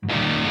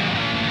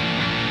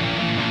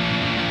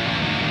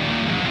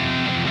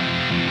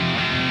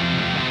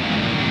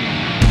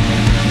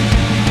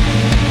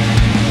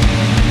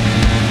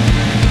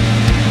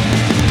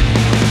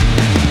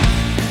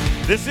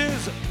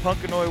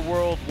Punkanoid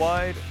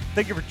Worldwide.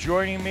 Thank you for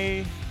joining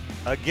me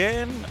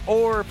again,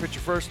 or if it's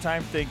your first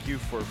time, thank you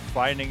for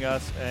finding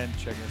us and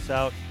checking us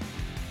out.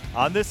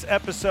 On this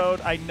episode,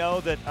 I know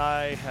that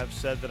I have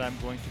said that I'm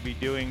going to be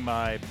doing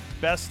my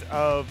best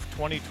of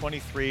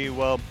 2023.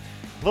 Well,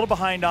 a little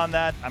behind on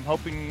that. I'm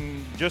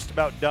hoping just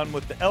about done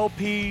with the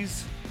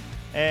LPs,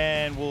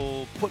 and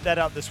we'll put that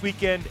out this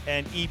weekend,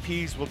 and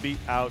EPs will be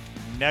out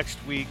next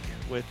week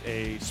with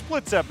a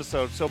splits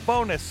episode. So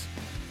bonus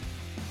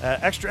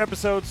extra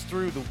episodes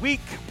through the week.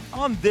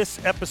 On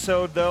this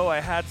episode, though, I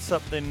had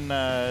something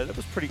that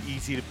was pretty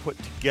easy to put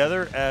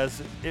together,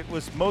 as it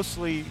was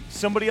mostly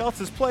somebody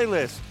else's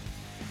playlist.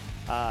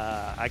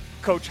 I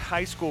coach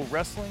high school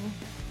wrestling.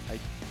 I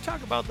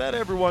talk about that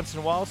every once in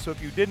a while, so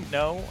if you didn't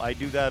know, I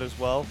do that as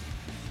well.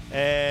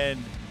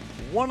 And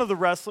one of the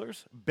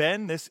wrestlers,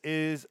 Ben, this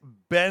is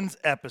Ben's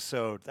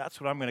episode.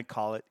 That's what I'm going to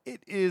call it.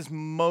 It is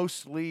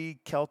mostly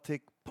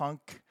Celtic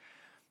punk.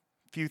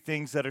 Few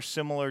things that are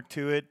similar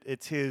to it.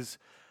 It's his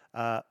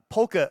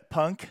polka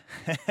punk.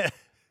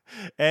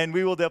 And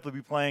we will definitely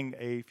be playing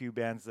a few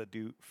bands that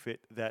do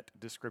fit that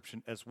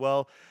description as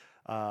well.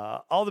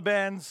 All the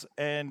bands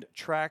and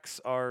tracks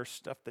are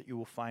stuff that you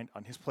will find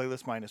on his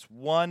playlist minus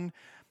one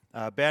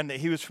band that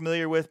he was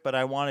familiar with, but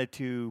I wanted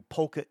to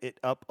polka it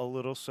up a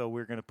little, so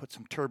we're going to put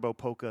some turbo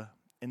polka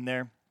in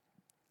there.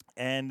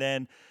 And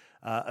then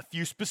a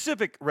few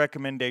specific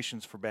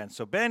recommendations for Ben.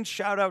 So Ben,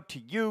 shout out to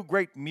you.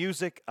 Great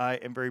music. I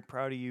am very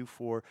proud of you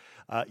for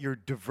your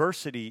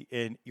diversity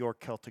in your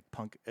Celtic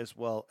punk, as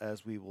well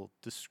as we will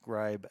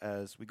describe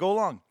as we go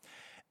along.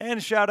 And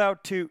a shout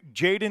out to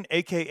Jaden,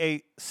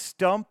 a.k.a.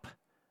 Stump,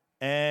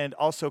 and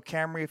also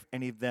Camry, if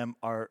any of them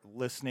are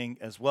listening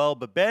as well.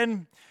 But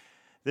Ben,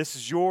 this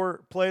is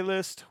your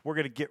playlist. We're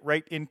going to get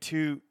right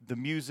into the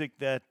music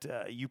that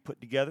you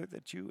put together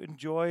that you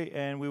enjoy,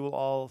 and we will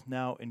all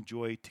now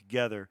enjoy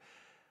together.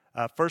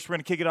 First, we're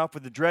going to kick it off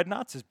with the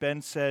Dreadnoughts. As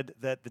Ben said,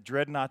 that the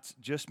Dreadnoughts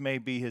just may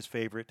be his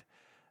favorite.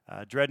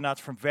 Dreadnoughts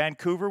from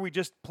Vancouver. We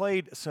just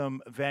played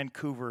some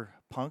Vancouver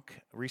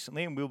punk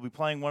recently, and we'll be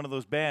playing one of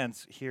those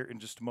bands here in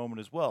just a moment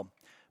as well.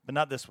 But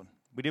not this one.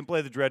 We didn't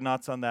play the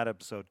Dreadnoughts on that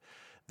episode.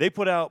 They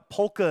put out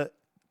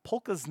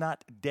Polka's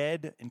Not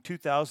Dead in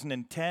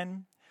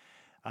 2010.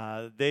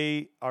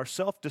 They are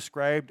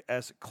self-described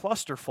as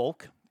cluster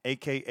folk,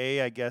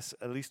 a.k.a., I guess,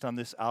 at least on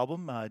this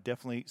album,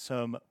 definitely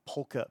some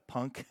polka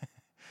punk.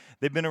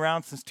 They've been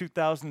around since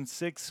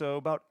 2006, so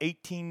about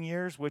 18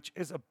 years, which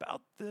is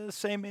about the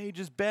same age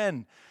as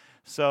Ben.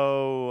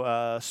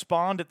 So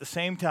spawned at the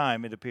same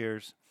time, it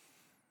appears.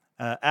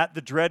 At the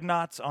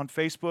Dreadnoughts on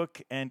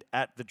Facebook and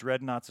at the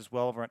Dreadnoughts as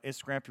well over on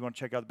Instagram if you want to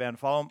check out the band and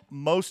follow them.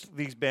 Most of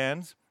these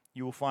bands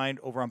you will find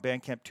over on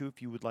Bandcamp too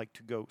if you would like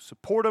to go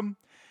support them.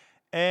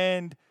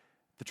 And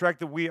the track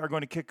that we are going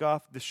to kick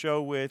off the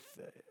show with,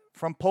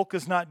 from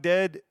Polka's Not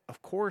Dead,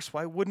 of course,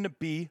 why wouldn't it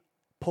be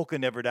Polka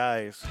Never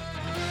Dies?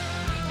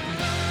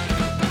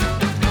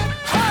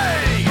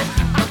 Hey!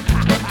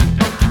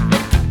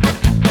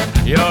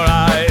 Your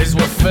eyes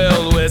were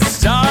filled with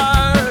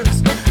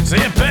stars, so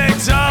you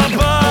picked up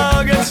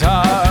a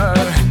guitar,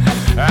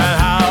 and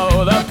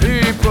how the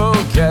people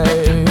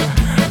gave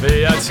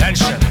the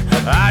attention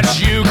that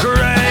you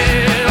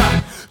crave.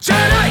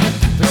 Tonight,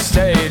 the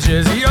stage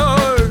is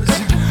yours,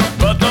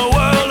 but the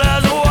world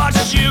has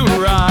watched you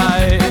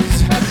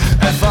rise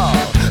and fall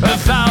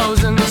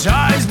 1,000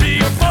 times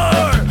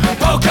before.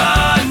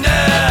 Polka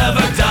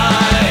never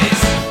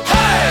dies.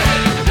 Hey!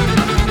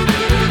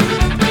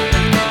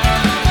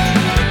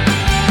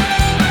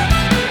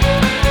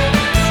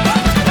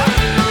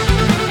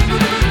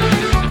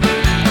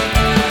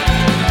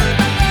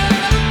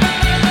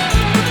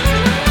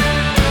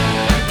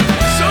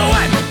 So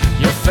when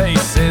your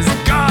face is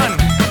gone,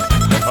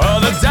 oh,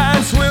 the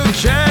dance will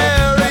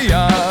carry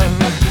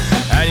on,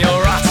 and you'll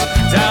rot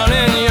down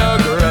in your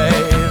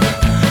grave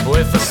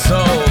with the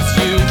souls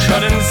you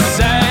couldn't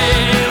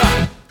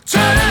save.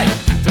 Tonight,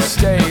 the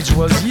stage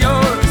was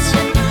yours,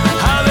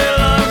 how they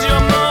loved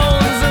your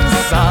moans and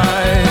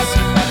sighs,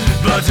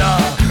 but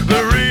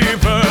the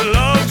Reaper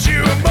loved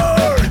you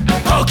more.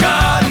 Polka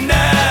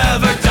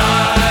never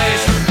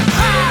dies.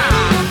 Ha!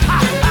 Ha,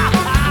 ha,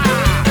 ha.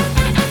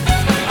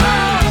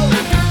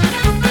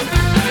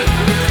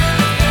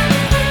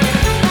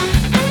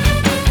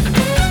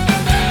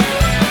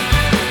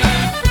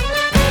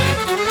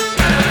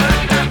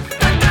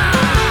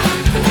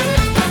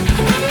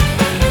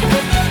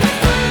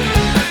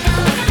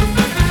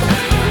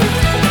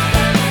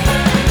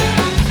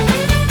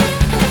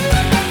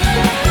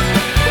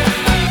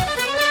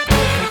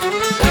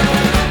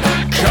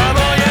 Come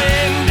on, you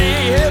indie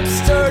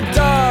hipster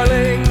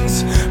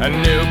darlings, and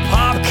new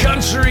pop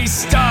country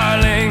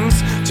starlings,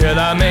 to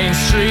the Main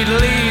Street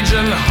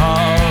Legion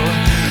Hall.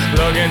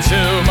 Look into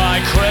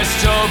my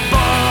crystal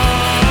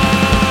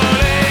ball.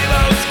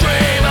 Evo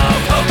screamo,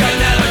 polka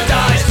never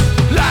dies.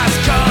 Last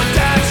call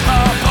dance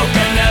hall,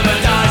 polka never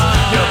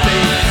dies. You'll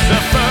be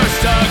the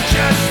first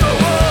against the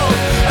wall,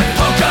 and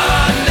polka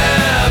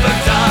never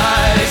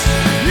dies.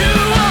 You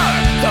are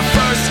the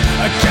first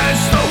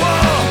against the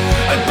wall,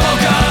 and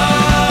polka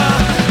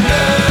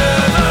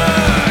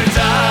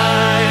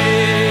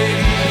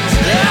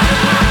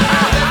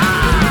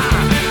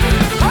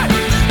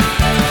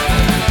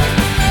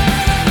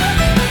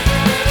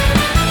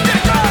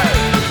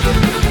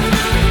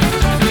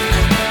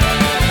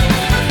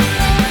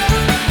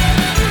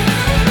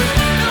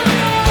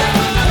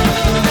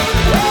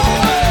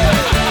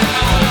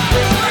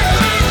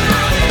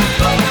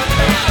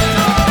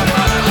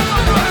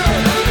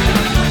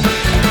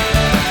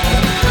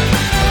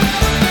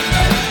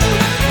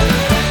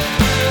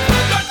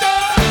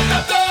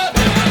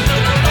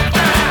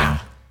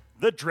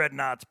the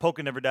Dreadnoughts,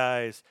 Polka Never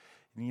Dies.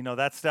 And, you know,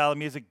 that style of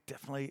music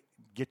definitely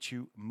gets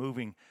you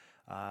moving.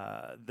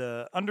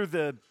 Under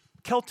the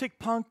Celtic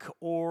punk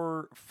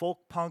or folk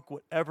punk,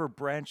 whatever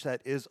branch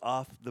that is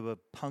off the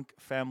punk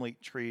family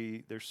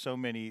tree, there's so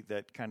many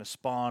that kind of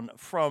spawn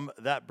from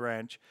that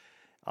branch.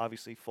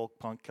 Obviously, folk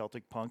punk,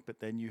 Celtic punk, but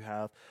then you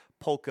have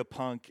polka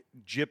punk,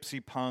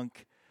 gypsy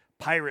punk,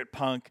 pirate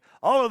punk,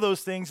 all of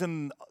those things,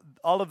 and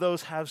all of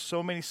those have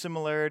so many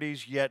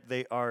similarities, yet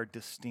they are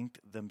distinct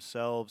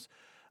themselves.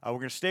 We're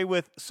going to stay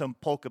with some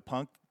polka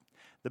punk.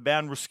 The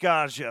band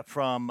Ruskaja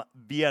from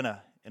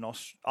Vienna in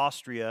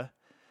Austria.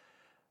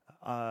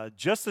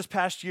 Just this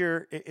past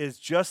year, it is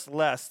just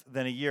less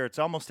than a year. It's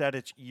almost at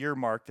its year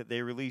mark that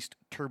they released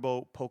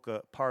Turbo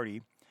Polka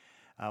Party,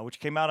 which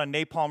came out on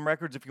Napalm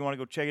Records. If you want to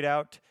go check it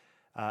out,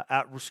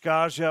 at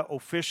Ruskaja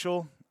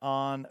Official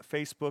on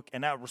Facebook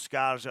and at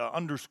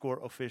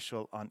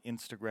Ruskaja_official on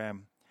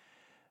Instagram.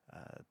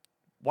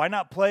 Why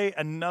not play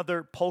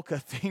another polka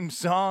theme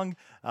song?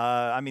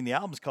 The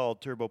album's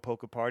called Turbo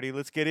Polka Party.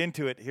 Let's get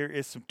into it. Here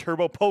is some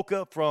Turbo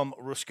Polka from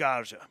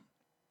Ruskaja.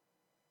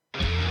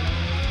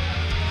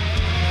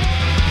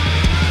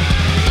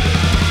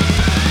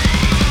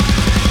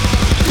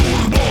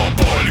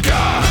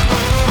 Polka,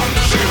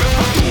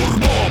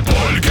 Turbo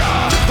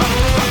Polka.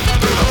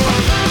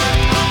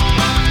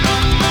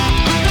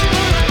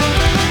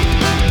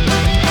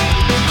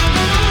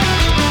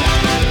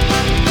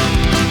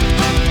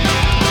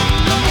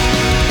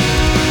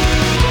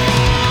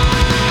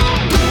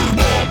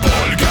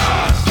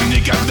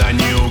 Никогда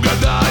не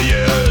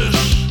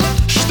угадаешь,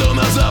 что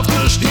на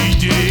завтрашний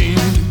день,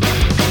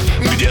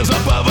 где за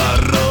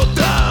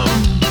поворотом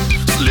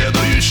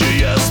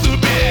следующая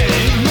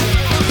ступень.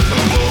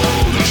 В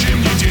будущем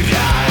не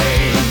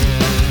теряй,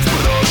 в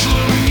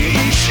прошлом не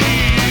ищи.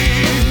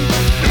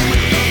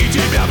 Мы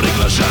тебя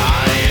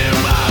приглашаем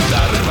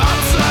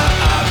оторваться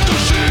от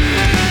души.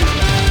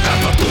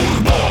 Это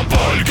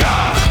турбо-полька,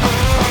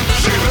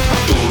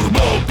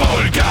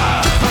 турбо-полька.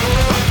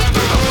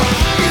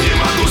 Не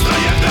могу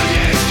стоять на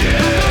месте,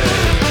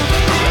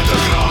 это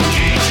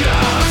громкий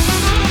час.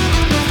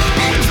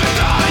 Мы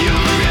взлетаем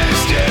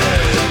вместе,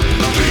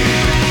 ты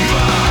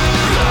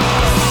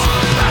раз.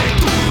 Ай,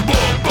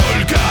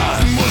 турбо-полька,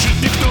 может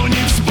никто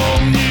не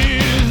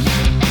вспомнит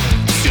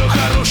все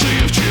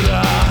хорошее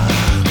вчера.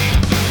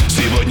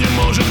 Сегодня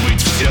может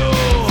быть все,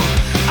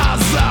 а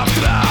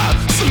завтра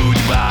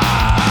судьба.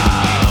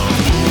 В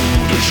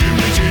будущем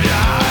не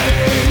теряй,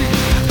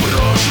 в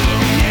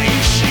прошлом не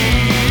ищи.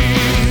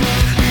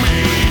 Мы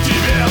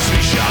тебе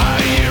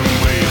освещаем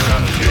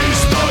выход из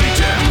той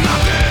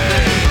темноты.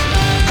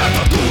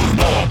 Это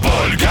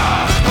турбо-полька,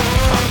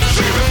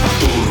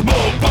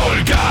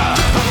 турбо-полька.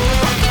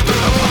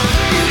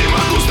 Не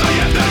могу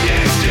стоять на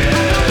месте,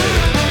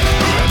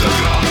 это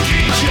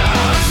громкий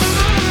час.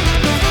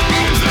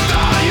 Мы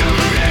взлетаем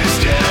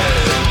вместе,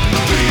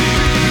 ты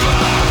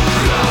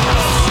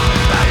раз.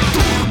 Ай,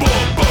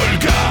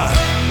 турбо-полька.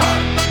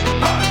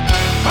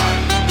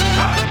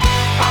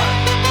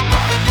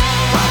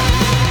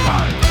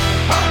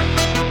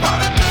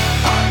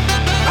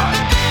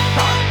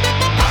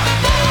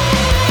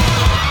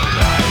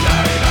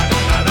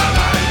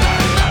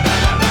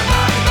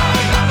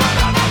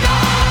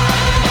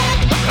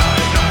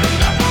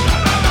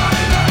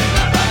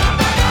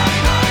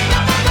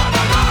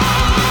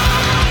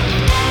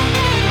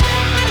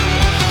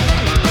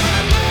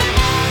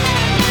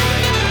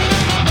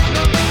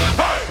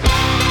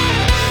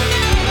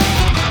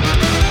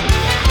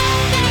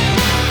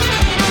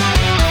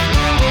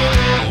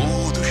 В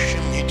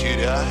будущем не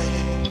теряй,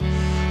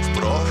 в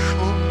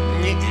прошлом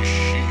не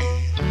ищи.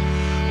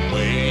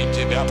 Мы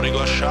тебя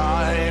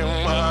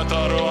приглашаем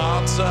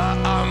оторваться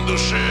от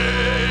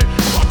души.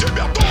 У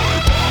тебя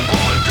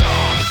турбо-полька,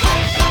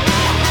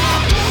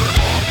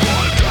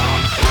 турбо-полька,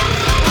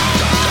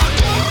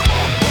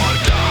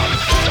 турбо-полька,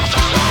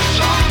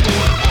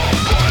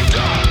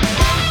 турбо-полька.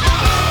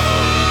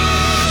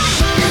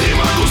 Не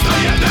могу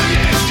стоять на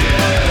месте,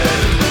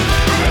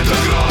 это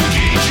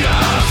громкий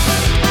час.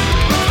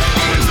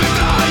 Мы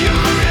взлетаем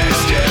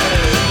вместе,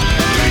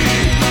 ты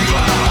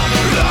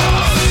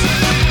раз.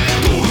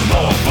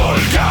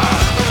 Турбо-полька,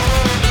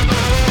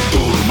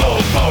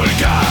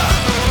 турбо-полька,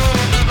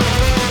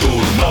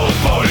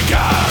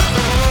 турбо-полька,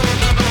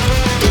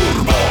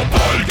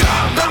 турбо-полька.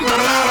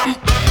 Дам-дам-дам.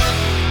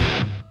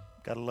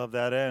 Gotta love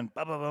that end.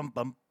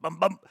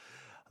 Bum-bum-bum-bum-bum.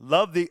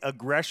 Love the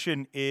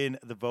aggression in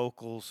the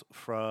vocals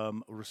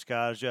from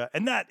Ruskaja.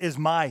 And that is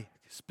my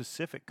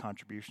specific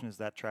contribution, as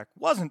that track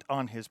wasn't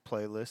on his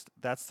playlist.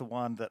 That's the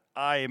one that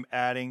I am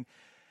adding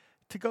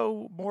to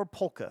go more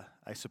polka,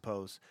 I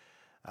suppose.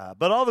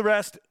 But all the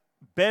rest,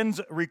 Ben's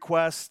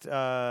request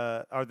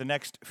are the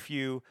next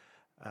few.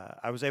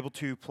 I was able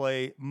to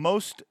play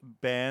most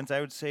bands. I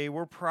would say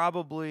we're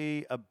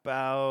probably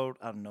about,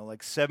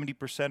 like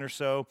 70% or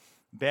so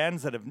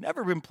bands that have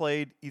never been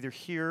played either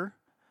here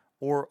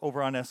or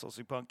over on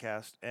SLC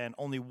Punkcast. And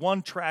only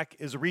one track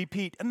is a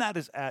repeat, and that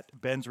is at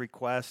Ben's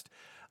request.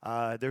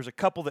 There's a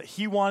couple that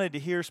he wanted to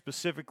hear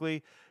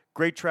specifically.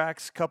 Great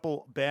tracks,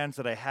 couple bands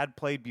that I had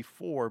played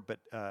before, but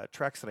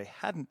tracks that I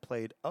hadn't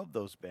played of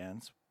those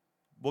bands.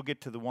 We'll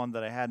get to the one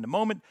that I had in a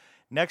moment.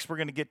 Next, we're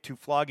going to get to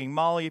Flogging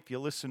Molly. If you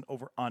listen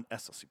over on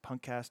SLC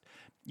Punkcast,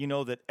 you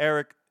know that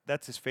Eric,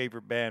 that's his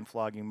favorite band,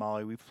 Flogging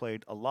Molly. We've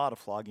played a lot of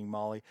Flogging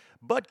Molly.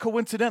 But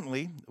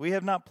coincidentally, we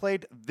have not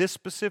played this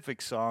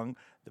specific song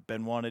that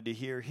Ben wanted to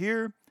hear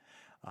here.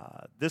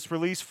 This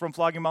release from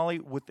Flogging Molly,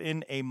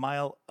 Within a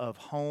Mile of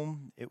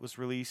Home. It was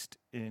released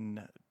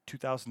in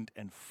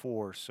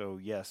 2004. So,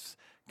 yes,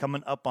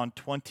 coming up on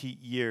 20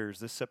 years.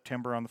 This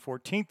September on the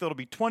 14th, it'll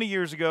be 20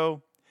 years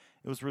ago.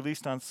 It was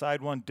released on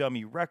Side One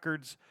Dummy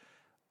Records.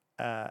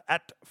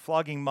 At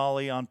Flogging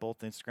Molly on both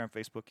Instagram,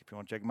 Facebook. If you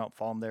want to check them out,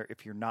 follow them there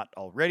if you're not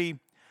already.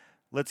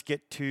 Let's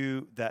get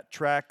to that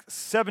track,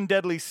 Seven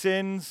Deadly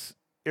Sins.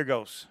 Here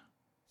goes.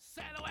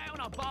 Sail away on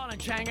a ball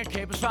and chain and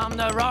keep us from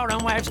the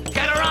roaring waves.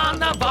 Get her on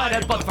the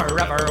voided, but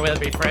forever we'll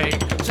be free.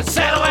 So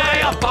sail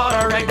away aboard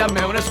a rig, the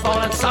moon is full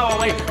and so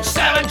are we.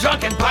 7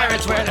 drunken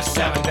pirates, we're the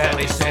 7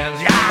 deadly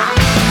sins. Yeah!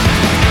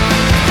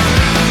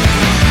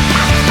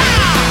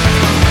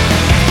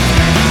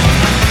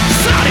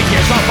 Saudi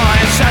gears off by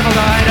and settled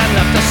out and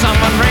left us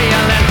someone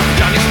reeling.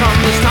 Johnny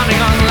Storm was standing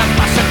on the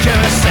passenger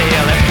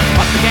ceiling.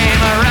 Up came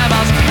the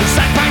rebels, who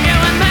set for you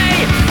and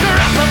me.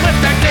 Grappling with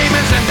their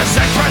demons in the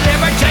search for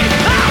liberty.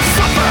 Oh,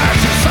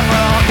 sufferers who suffer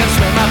all can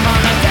swim up on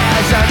the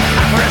desert.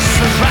 Avarice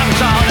has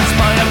ravaged all in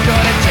spite of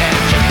good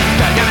intention.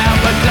 Begging out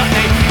with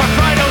gluttony for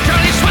pride, oh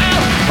journey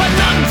swell. But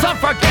nothing's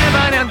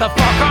unforgiven in the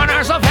four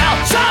corners of hell.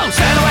 So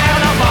sail away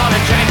on a ball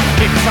and chain,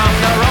 keep us from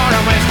the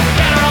roaring waves.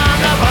 Get her on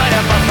the void,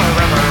 but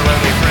forever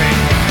we'll be free.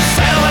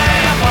 Sail away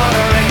aboard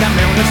a rig, the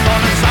moon is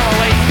full and so are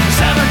we.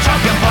 7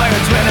 drunken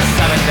pirates, we're the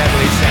 7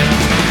 deadly sins.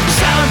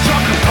 7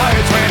 drunken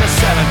pirates, we're the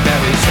 7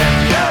 deadly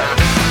sins. Yeah!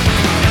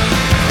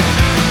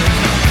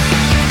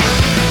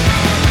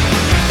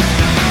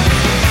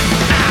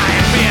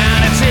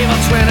 Evil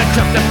twin and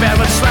took the bed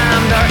with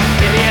slander.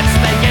 Idiots,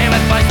 they gave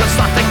advice, but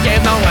sloth, they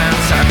gave no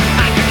answer.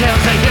 Anger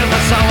kills the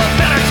human soul with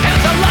bitter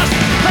tales of lust.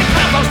 Like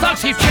those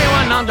dogs keep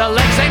chewing on the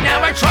legs they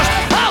never trust.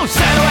 Oh,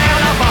 sail away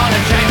on a ball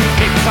and chain,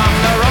 keep from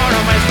the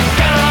roaring waves.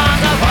 Get along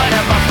the void,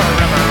 but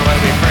forever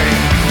we'll be free.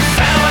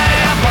 Sail away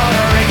aboard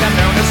a rig, the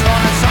moon is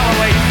full and so are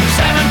we.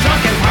 7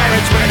 drunken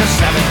pirates, we're the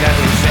 7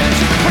 deadly sins.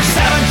 We're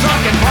 7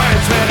 drunken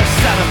pirates, we're the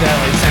 7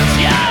 deadly sins.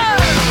 Yeah!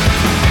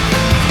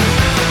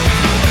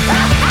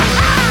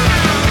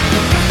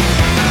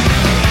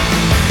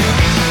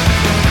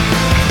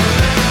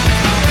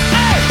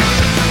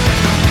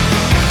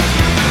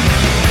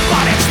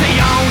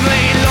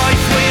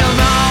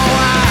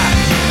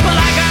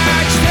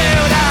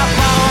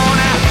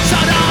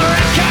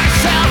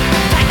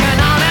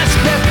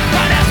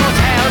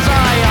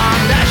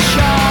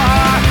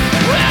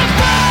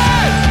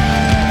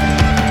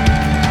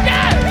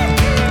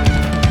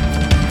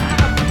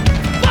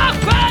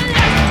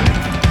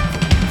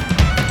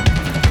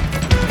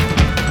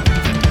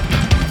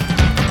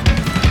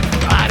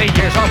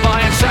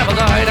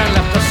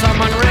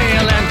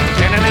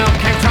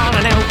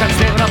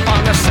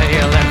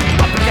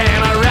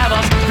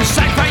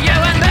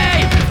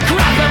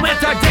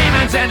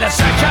 In the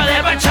search of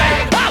liberty.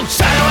 Oh,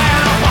 sail away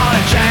on a ball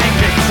and chain,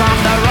 kick from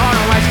the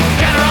roaring waves.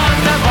 Get her on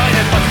the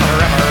voided, but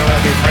forever we'll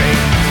be free.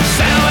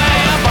 Sail away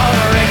aboard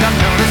a rig, the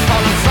moon is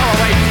full and so are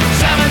we.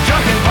 7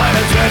 drunken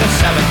pirates, we're the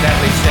 7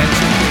 deadly sins.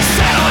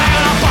 Sail away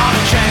on a ball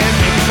and chain,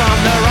 kick from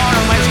the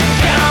roaring waves.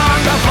 Get her on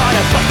the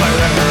voided, but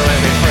forever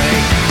we'll be free.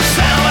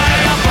 Sail away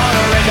aboard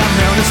a rig, the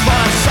moon is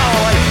full and so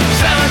are we.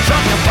 7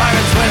 drunken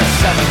pirates, we're the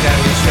 7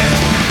 deadly sins.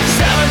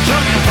 7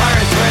 drunken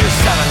pirates, we're the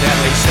 7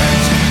 deadly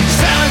sins.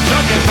 7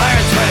 drunken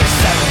pirates, we're the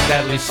 7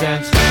 deadly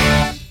sins.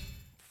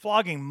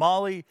 Flogging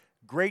Molly,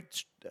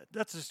 great.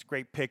 That's just a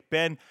great pick,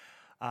 Ben.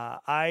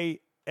 I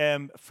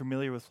am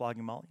familiar with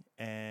Flogging Molly,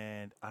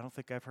 and I don't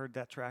think I've heard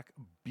that track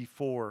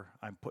before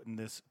I'm putting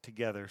this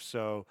together.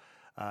 So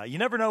you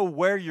never know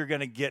where you're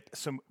going to get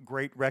some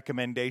great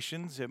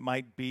recommendations. It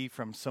might be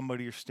from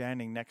somebody you're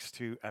standing next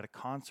to at a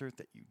concert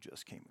that you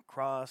just came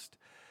across,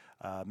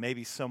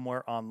 maybe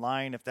somewhere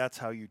online if that's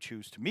how you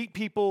choose to meet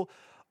people.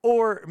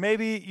 Or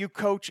maybe you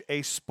coach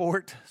a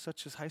sport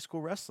such as high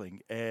school wrestling,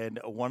 and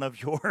one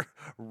of your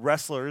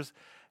wrestlers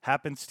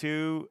happens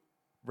to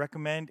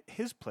recommend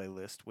his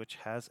playlist, which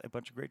has a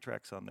bunch of great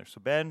tracks on there.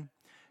 So, Ben,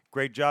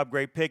 great job,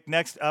 great pick.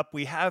 Next up,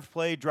 we have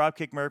played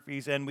Dropkick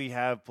Murphys, and we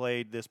have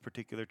played this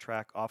particular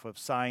track off of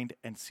Signed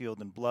and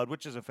Sealed in Blood,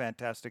 which is a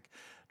fantastic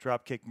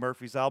Dropkick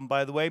Murphys album,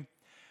 by the way.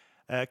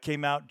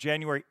 Came out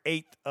January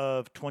 8th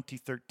of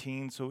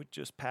 2013, so it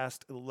just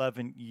passed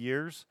 11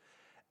 years.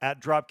 At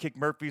Dropkick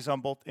Murphys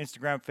on both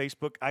Instagram and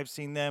Facebook. I've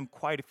seen them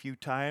quite a few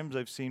times.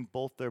 I've seen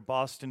both their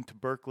Boston to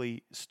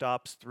Berkeley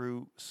stops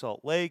through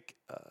Salt Lake.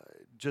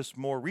 Just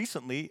more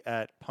recently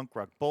at Punk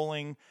Rock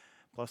Bowling.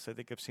 Plus, I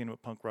think I've seen them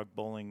at Punk Rock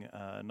Bowling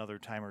another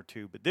time or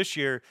two. But this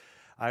year,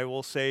 I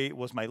will say, it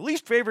was my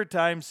least favorite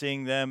time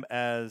seeing them,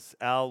 as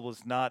Al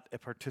was not a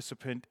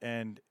participant,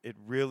 and it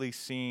really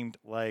seemed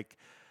like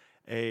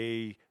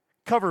a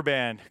cover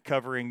band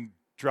covering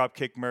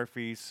Dropkick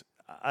Murphys.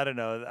 I don't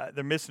know.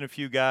 They're missing a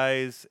few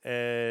guys,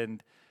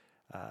 and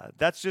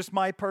that's just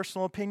my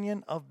personal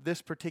opinion of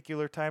this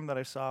particular time that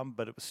I saw them,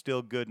 but it was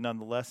still good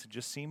nonetheless. It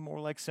just seemed more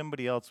like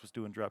somebody else was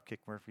doing Dropkick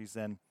Murphys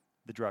than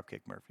the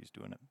Dropkick Murphys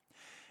doing it.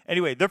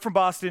 Anyway, they're from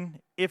Boston.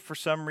 If for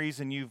some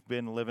reason you've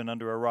been living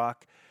under a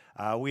rock,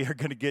 we are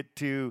going to get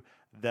to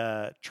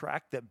the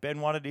track that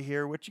Ben wanted to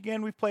hear, which,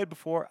 again, we've played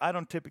before. I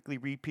don't typically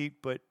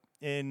repeat, but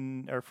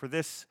for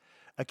this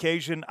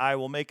occasion, I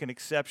will make an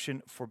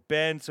exception for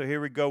Ben. So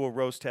here we go with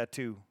Rose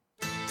Tattoo.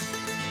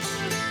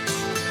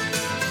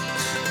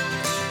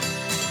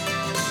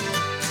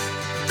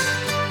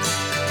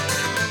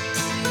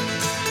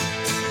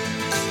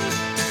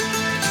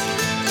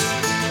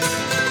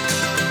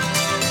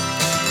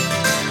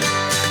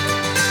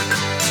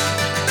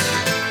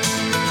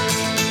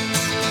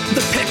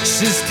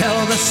 Pictures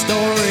tell the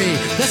story.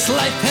 This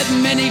life had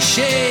many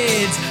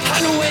shades.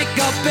 I'd wake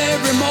up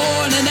every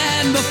morning,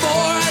 and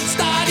before I'd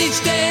start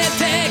each day, I'd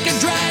take a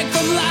drag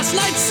from last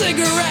night's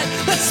cigarette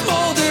that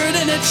smoldered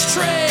in its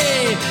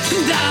tray.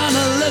 Down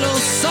a little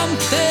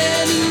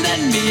something,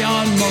 then be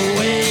on my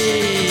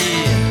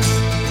way.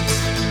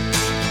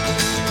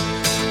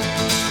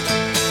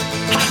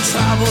 I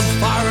traveled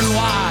far and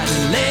wide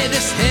and laid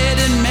this head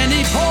in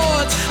many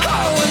ports.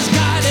 I was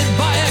guided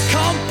by a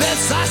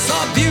compass. I saw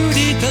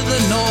beauty to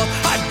the north.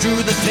 I drew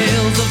the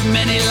tales of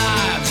many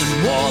lives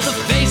and wore the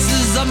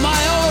faces of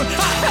my own.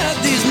 I had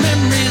these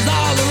memories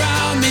all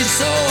around me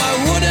so I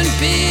wouldn't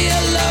be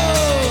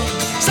alone.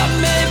 Some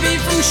may be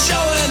from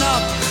showing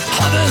up,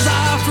 others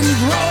are from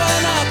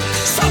growing up.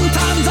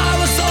 Sometimes I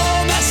was so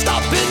messed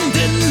up and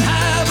didn't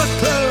have a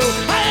clue.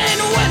 I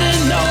ain't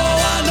winning no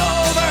one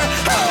over.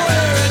 I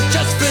wear it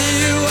just for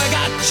you. I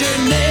got your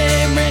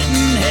name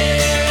written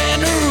here in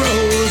a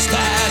rose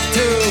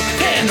tattoo.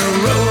 In a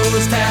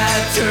rose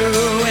tattoo.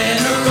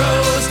 In a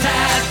rose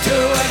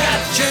tattoo. I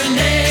got your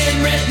name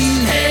written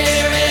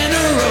here in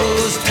a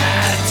rose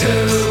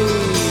tattoo.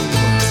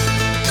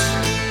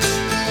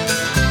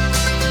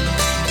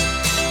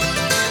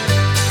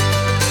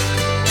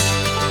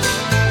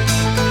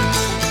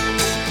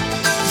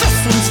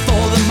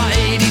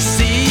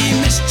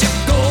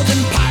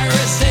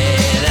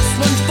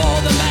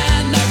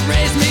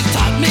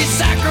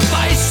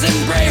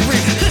 And bravery.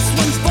 This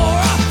one's for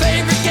our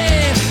favorite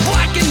game.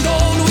 Black and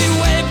gold, we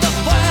wave the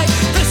flag.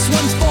 This one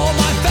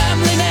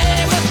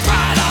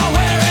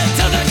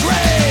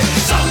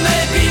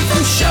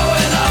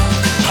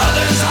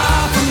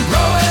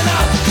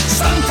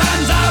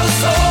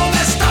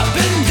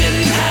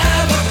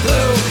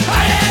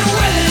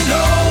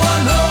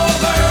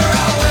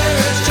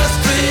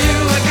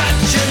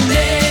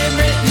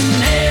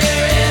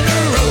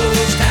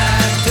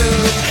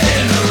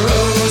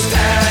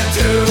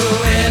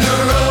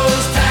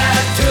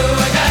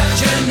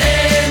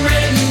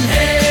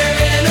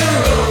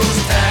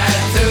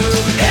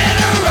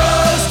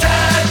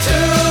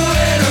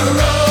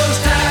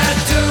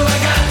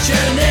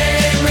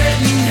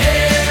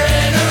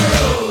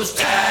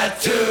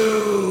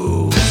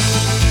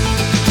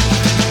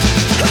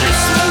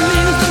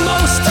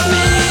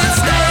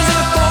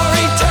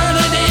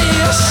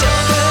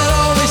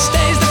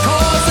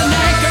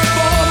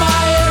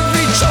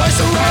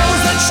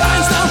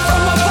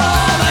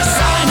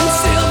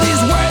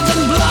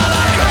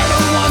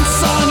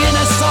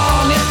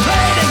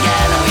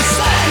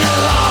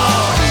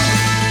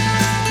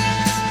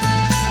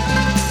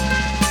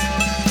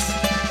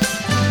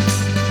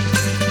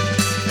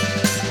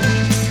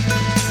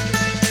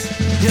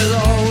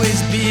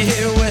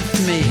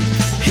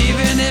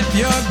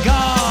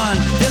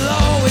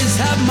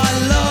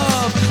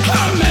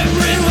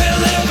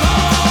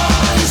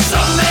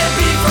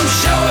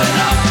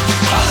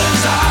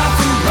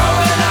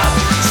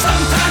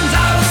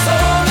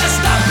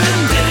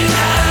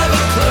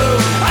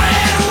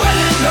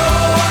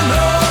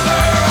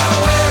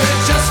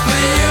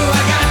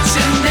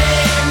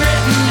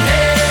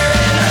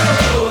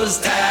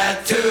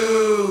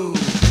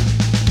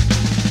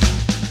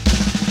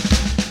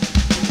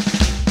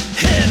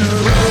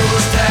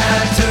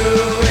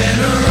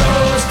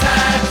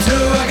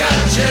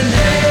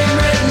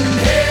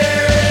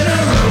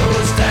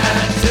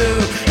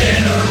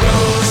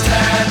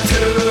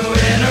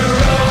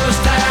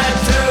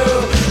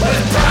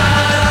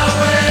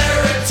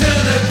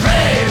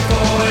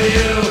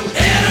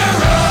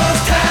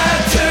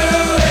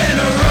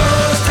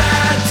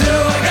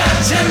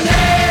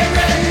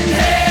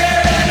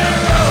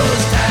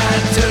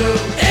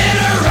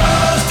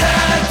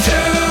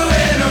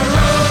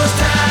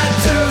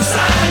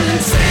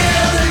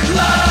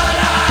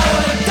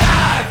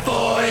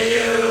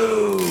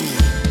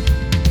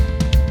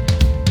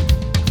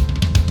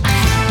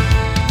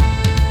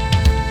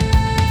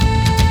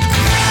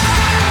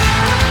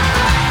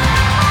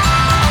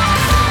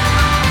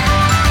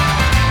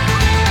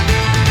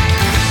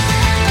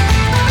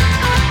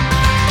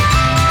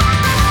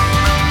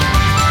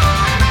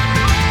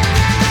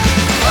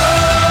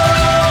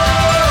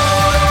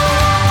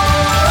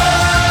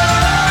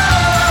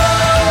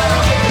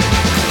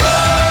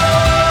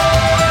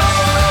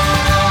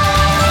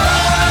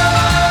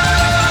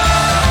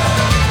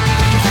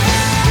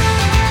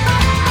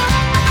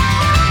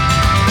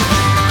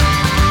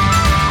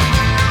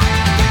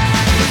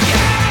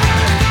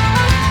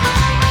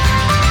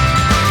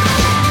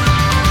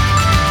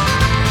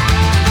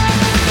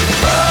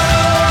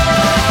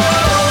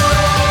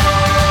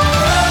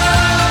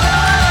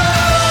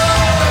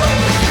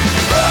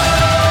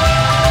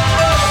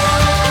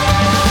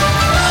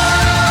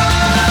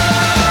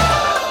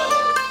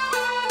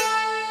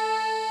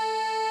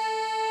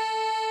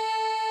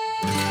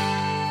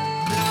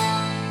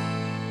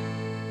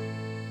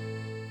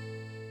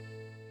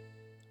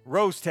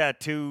Rose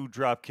Tattoo,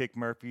 Dropkick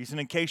Murphys. And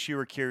in case you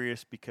were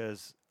curious,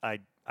 because I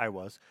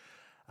was,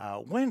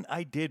 when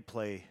I did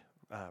play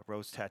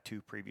Rose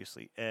Tattoo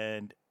previously,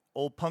 and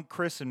old Punk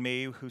Chris and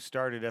me, who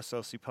started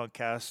SLC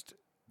Punkcast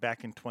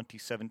back in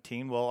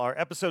 2017, well, our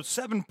episode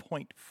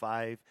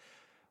 7.5,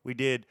 we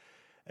did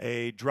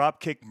a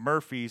Dropkick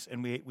Murphys,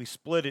 and we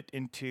split it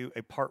into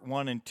a part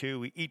 1 and 2.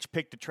 We each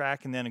picked a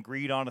track and then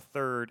agreed on a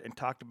third and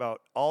talked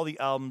about all the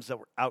albums that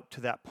were out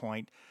to that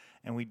point.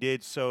 And we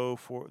did so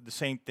for the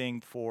same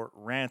thing for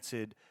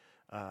Rancid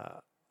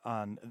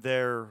on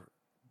their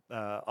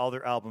all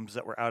their albums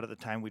that were out at the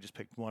time. We just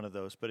picked one of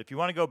those. But if you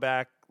want to go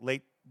back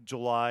late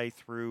July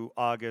through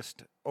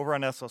August over on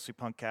SLC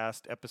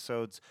Punkcast,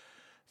 episodes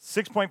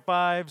 6.5,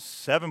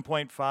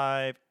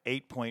 7.5,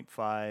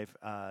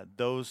 8.5,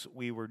 those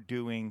we were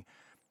doing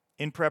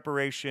in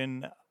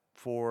preparation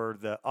for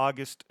the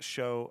August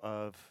show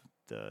of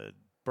the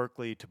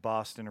Berkeley to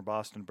Boston or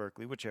Boston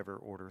Berkeley, whichever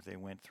order they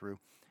went through.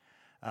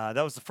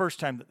 That was the first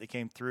time that they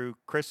came through.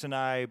 Chris and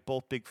I,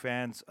 both big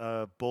fans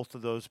of both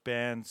of those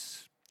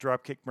bands.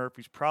 Dropkick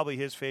Murphys, probably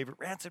his favorite.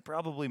 Rancid,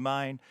 probably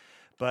mine.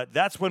 But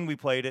that's when we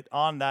played it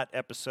on that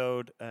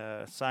episode,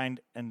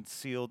 signed and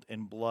sealed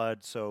in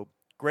blood. So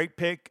great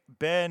pick,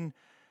 Ben.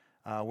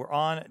 We're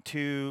on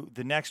to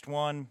the next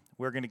one.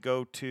 We're going to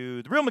go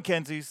to the Real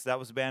Mackenzies. That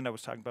was the band I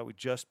was talking about. We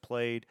just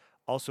played,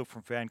 also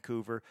from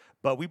Vancouver.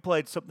 But we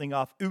played something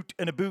off Oot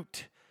and a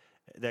Boot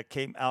that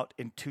came out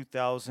in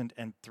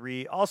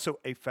 2003. Also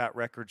a Fat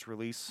Records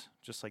release,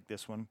 just like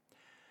this one.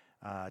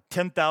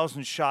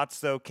 10,000 Shots,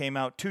 though, came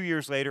out 2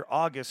 years later,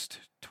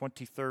 August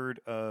 23rd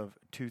of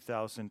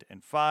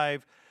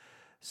 2005.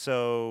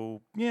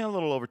 So, yeah, a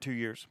little over 2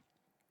 years.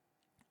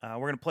 We're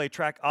going to play a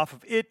track off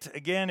of it.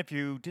 Again, if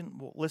you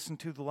didn't listen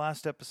to the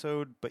last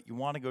episode, but you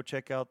want to go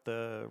check out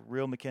the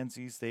Real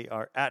Mackenzies, they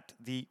are at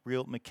the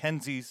Real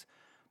Mackenzies,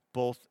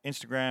 both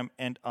Instagram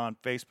and on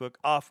Facebook,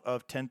 off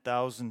of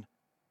 10,000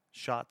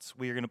 Shots.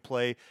 We are going to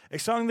play a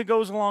song that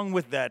goes along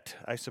with that,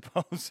 I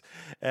suppose,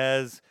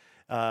 as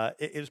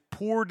it is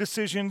Poor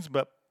Decisions,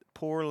 but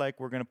pour like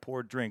we're going to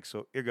pour a drink.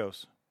 So here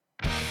goes.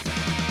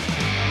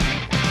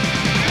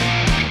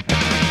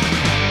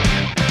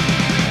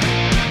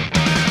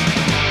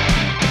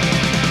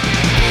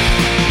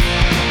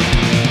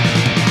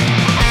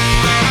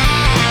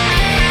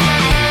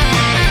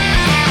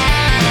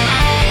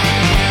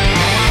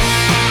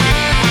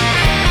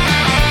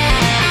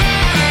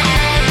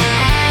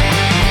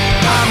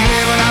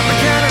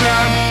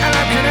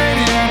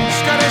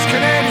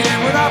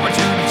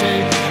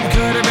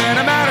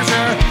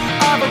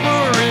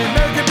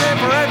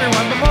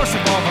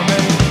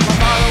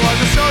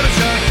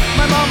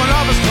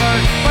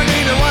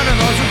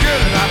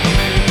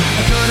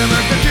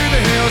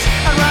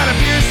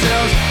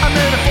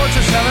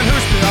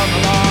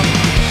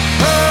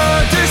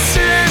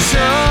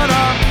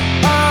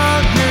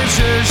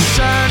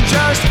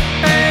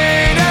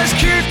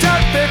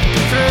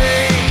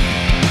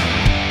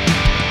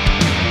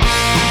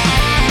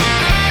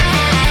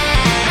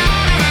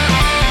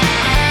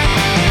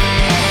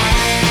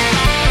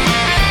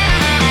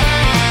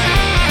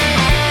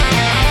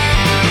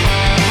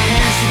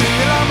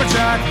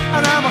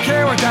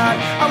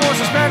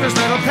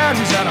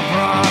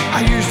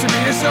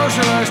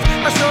 Socialist,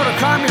 a sort of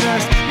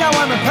communist. Now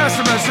I'm a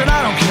pessimist and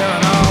I don't care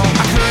at all.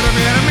 I could have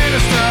been a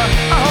minister,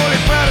 a holy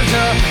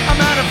predator, a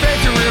man of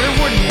faith you really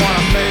wouldn't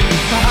want to be.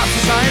 Perhaps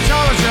a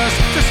Scientologist,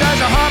 just as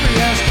a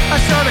hobbyist. I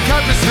started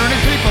cut discerning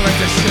people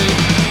into sheep.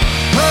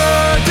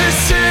 Her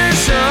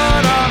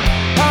decision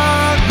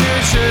on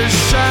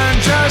musician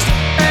just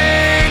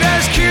ain't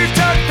as cute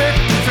at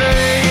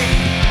 53.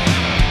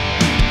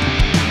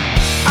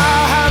 I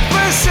have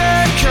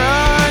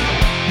forsaken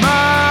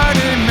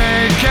money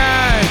making.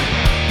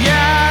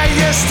 Yeah,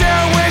 you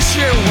still wish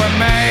you were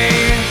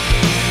me.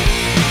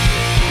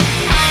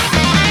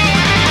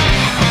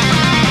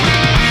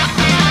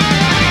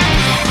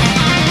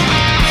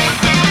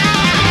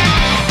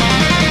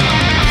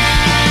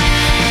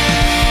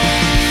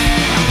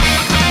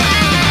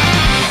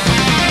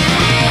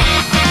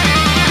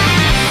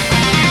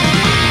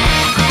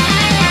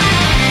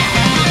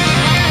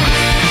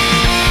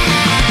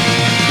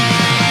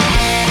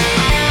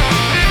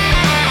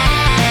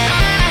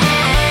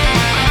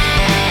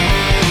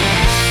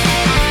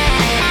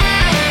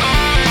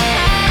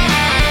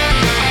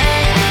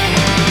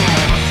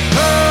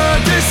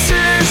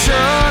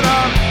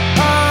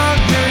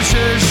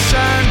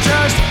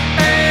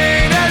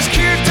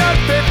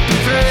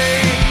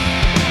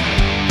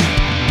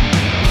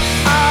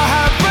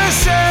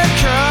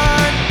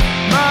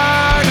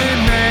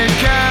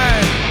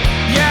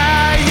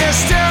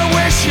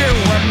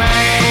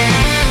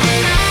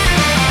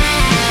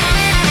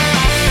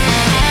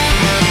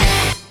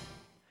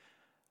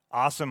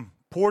 Awesome.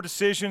 Poor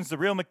Decisions, the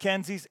Real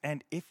Mackenzies.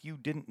 And if you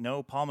didn't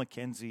know, Paul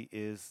McKenzie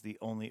is the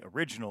only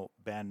original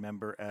band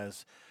member,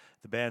 as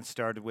the band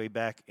started way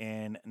back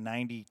in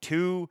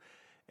 92.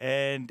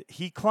 And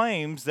he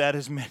claims that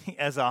as many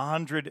as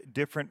 100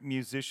 different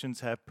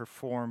musicians have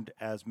performed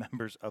as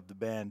members of the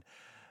band.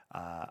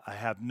 I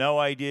have no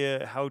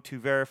idea how to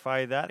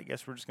verify that. I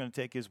guess we're just going to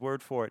take his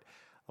word for it.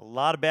 A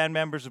lot of band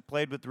members have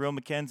played with the Real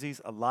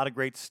Mackenzies. A lot of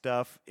great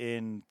stuff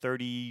in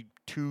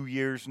 32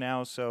 years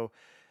now. So,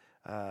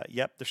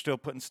 yep, they're still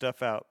putting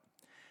stuff out.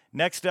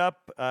 Next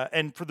up,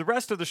 and for the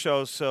rest of the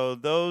show, so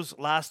those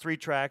last 3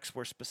 tracks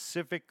were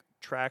specific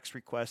tracks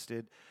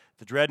requested.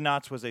 The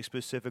Dreadnoughts was a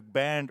specific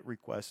band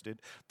requested.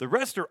 The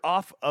rest are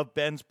off of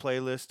Ben's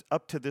playlist.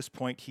 Up to this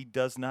point, he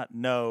does not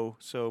know.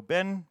 So,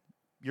 Ben,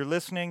 you're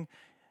listening.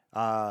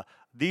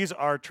 These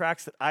are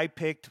tracks that I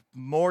picked.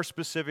 More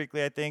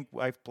specifically, I think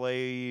I've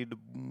played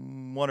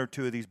 1 or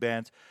 2 of these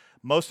bands.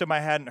 Most of them I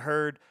hadn't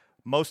heard.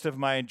 Most of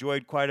them I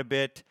enjoyed quite a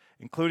bit,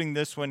 including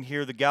this one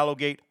here, the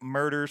Gallowgate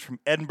Murders from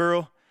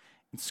Edinburgh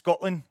in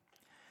Scotland.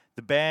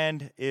 The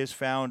band is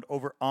found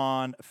over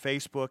on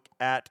Facebook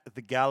at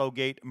the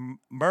Gallowgate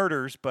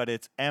Murders, but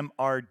it's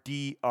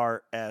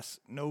MRDRS.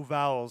 No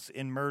vowels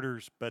in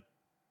Murders, but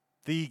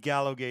the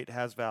Gallowgate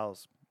has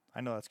vowels. I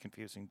know that's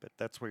confusing, but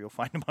that's where you'll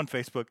find them on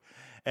Facebook.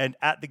 And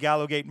at the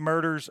Gallowgate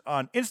Murders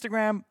on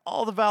Instagram,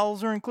 all the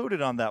vowels are included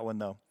on that one,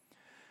 though.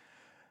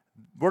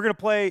 We're going to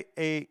play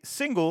a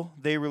single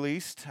they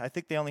released. I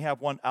think they only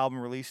have 1 album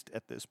released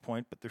at this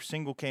point, but their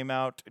single came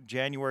out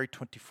January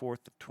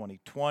 24th of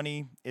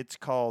 2020. It's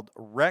called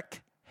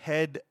Wreck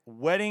Head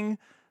Wedding.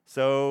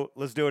 So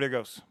let's do it. Here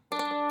goes.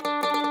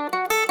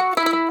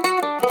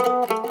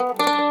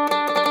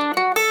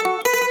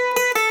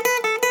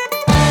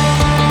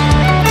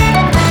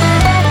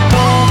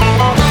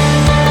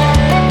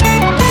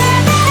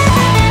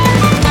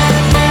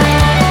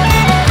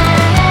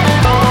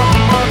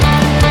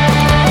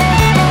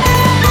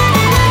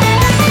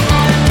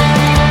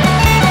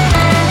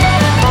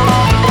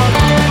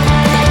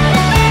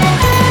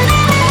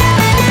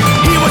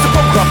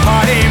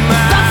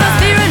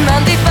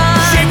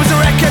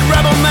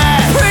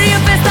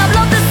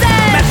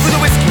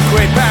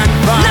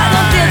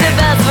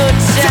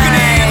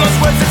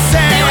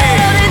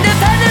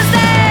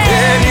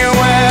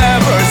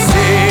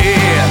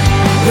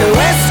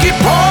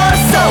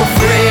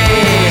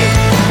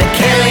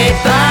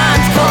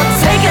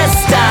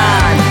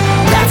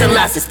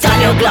 Glasses, down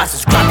your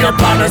glasses, grab your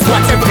partners,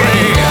 watch it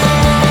free.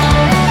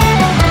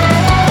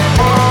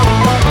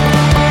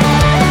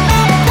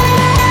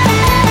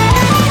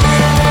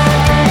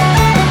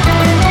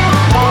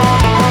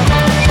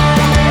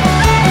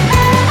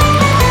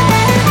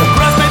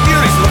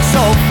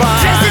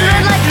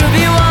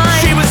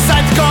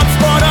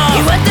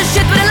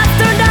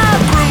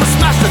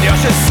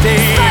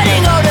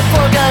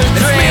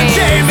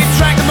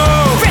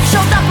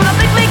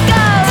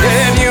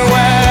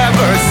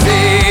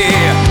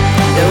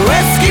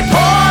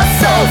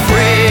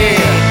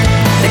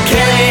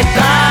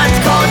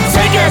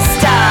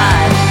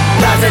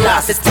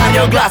 Glasses, down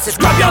your glasses,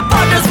 grab your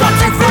partners,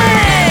 watching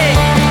free.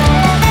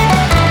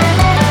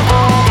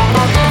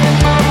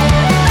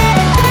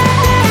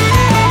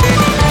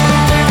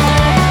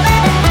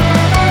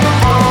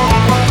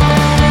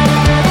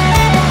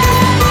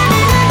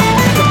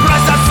 The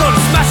brass out soul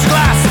smashed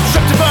glass and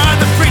tripped to burn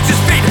the preacher's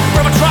feet.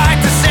 Rubber tried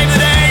to save the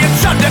day and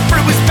shunned it, but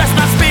it was best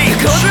not speak.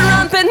 The cold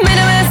rampant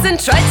minimus and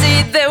tried to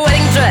eat their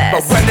wedding dress.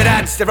 But when they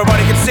danced,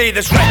 everybody could see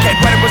this wreckhead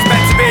when it was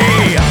meant to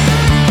be.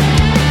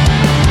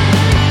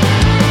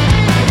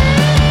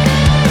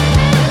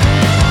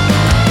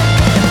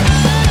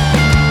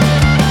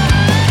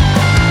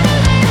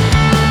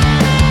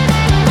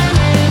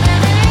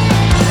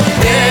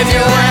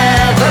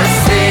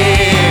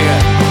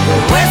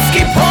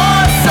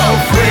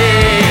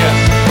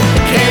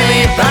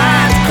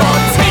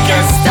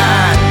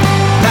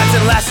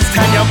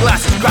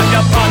 Glasses, grab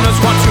your partners,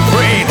 1, 2,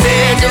 3.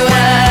 Did you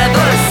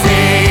ever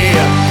see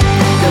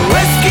the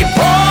whiskey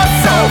pour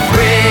so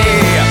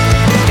free?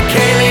 The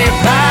Kaylee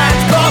band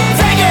called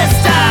Take a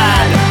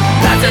Stand.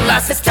 Lads and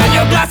lasses, turn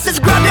your glasses,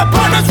 grab your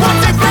partners, 1,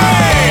 2, 3.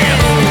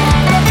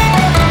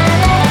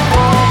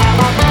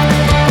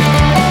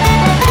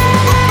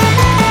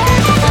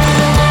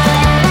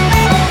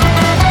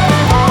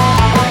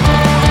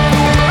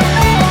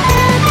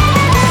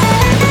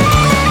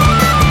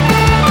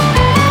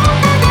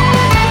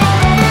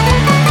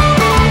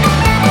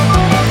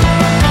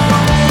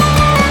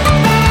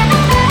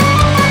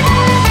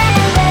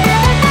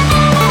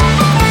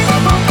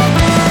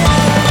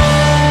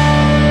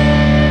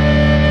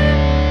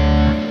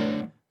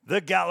 The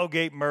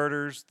Gallowgate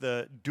Murders,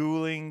 the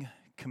dueling,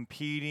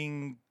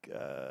 competing,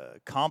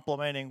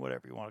 complimenting,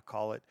 whatever you want to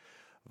call it,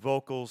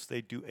 vocals.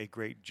 They do a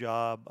great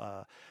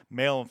job,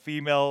 male and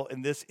female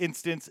in this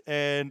instance,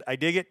 and I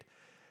dig it.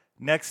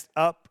 Next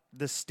up,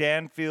 the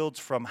Stanfields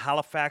from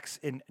Halifax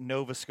in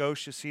Nova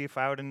Scotia. See, if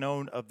I would have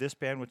known of this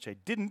band, which I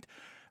didn't,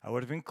 I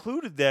would have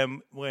included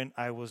them when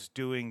I was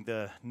doing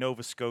the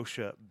Nova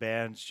Scotia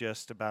bands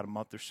just about a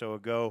month or so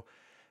ago,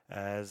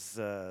 as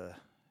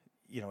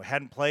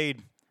hadn't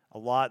played a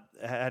lot.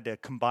 I had to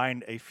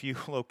combine a few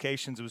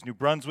locations. It was New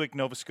Brunswick,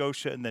 Nova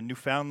Scotia, and then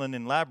Newfoundland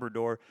and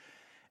Labrador.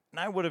 And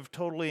I would have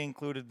totally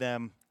included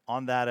them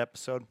on that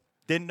episode.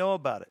 Didn't know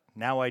about it.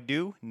 Now I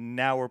do.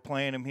 Now we're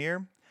playing them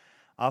here.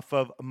 Off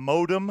of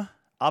Modem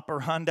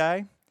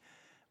Operandi,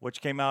 which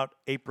came out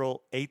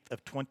April 8th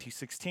of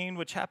 2016,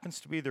 which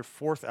happens to be their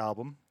fourth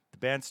album. The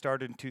band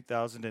started in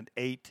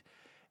 2008,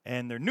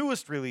 and their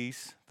newest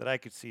release, that I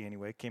could see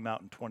anyway, came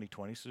out in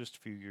 2020, so just a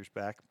few years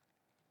back.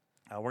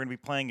 We're going to be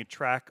playing a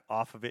track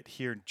off of it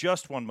here in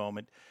just one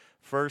moment.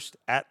 First,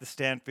 at the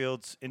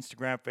Stanfields,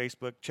 Instagram,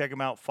 Facebook. Check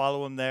them out.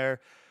 Follow them there.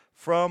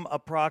 From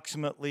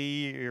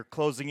approximately, you're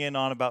closing in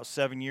on about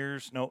 8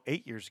 years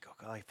ago.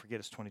 God, I forget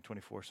it's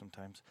 2024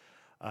 sometimes.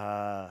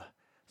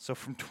 So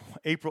from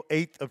April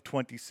 8th of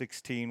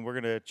 2016, we're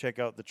going to check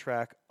out the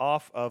track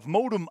off of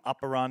Modem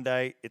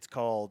Operandi. It's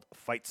called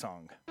Fight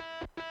Song.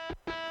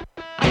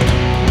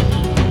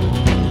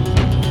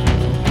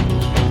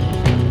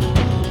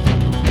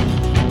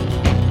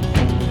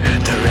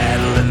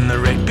 The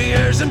red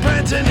beers and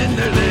prancing in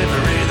their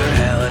livery. They're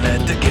howling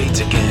at the gates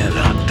again.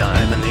 Hot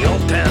time in the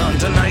old town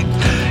tonight.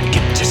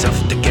 Get yourself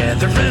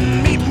together and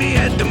meet me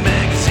at the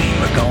magazine.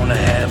 We're gonna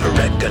have a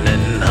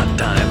reckoning. Hot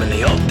time in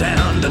the old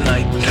town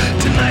tonight.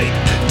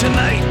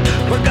 Tonight,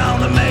 we're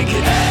gonna make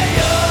it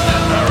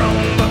our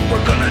own, but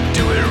we're gonna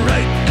do it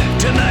right.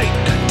 Tonight,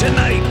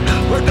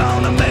 we're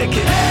gonna make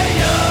it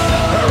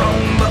our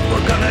own, but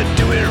we're gonna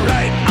do it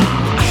right.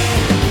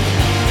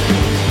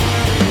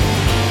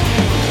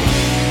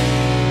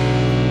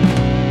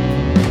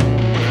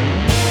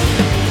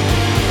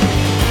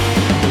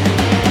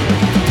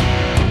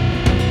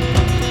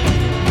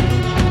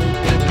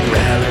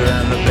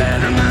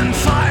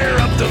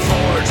 The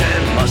forge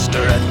and muster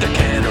at the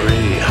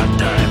cannery. Hot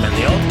time in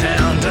the old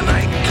town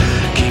tonight.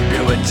 Keep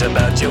your wits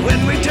about you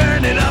when we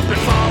turn it up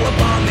and fall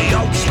upon the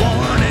old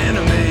sworn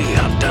enemy.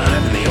 Hot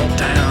time in the old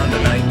town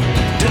tonight.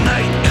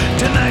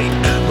 Tonight,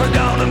 we're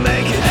gonna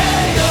make it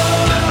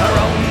our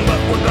own,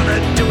 but we're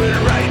gonna do it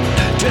right.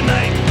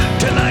 Tonight,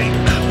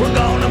 we're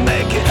gonna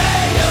make it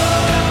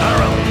our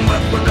own,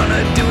 but we're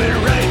gonna do it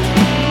right.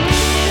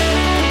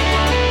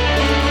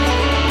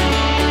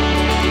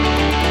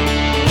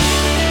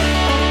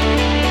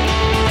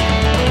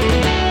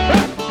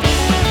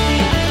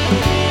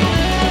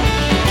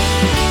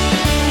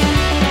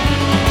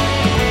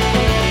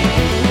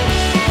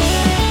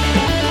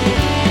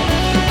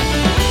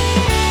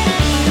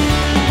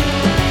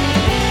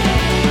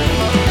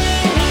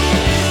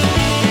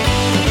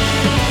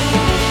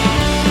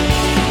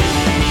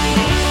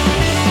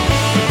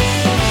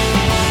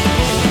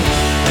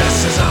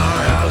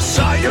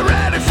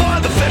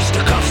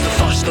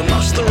 The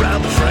must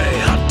around the fray.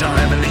 Hot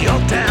time in the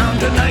old town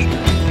tonight.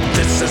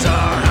 This is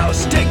our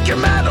house. Take your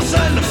medals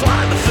and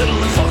fly the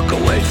fiddle and fuck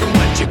away from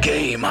what you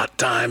came. Hot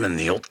time in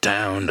the old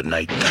town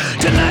tonight.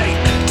 Tonight,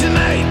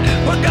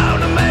 we're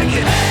gonna make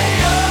it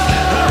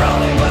our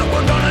own, but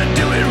we're gonna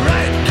do it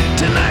right.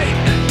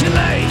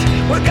 Tonight,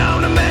 we're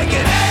gonna make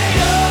it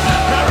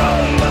our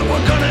own, but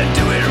we're gonna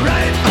do it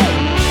right.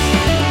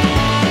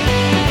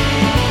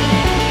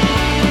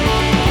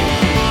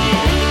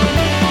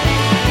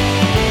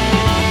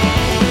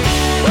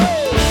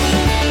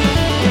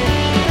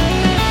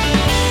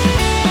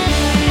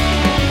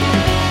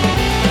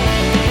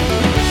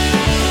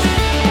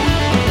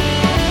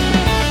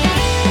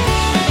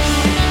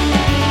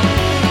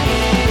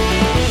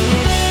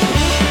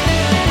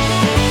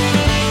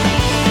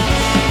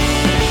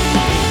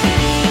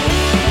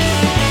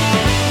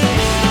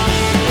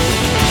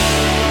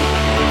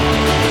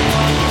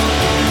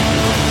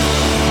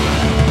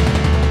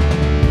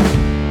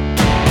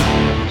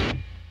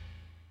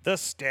 The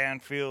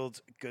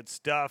Stanfields, good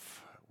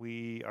stuff.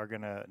 We are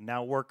going to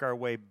now work our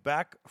way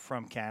back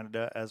from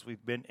Canada, as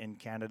we've been in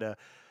Canada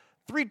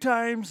 3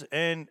 times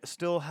and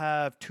still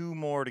have 2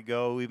 more to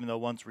go, even though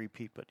one's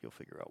repeat, but you'll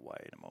figure out why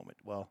in a moment.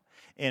 Well,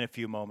 in a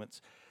few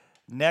moments.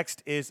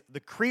 Next is the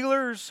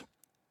Creelers.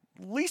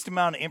 Least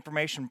amount of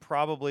information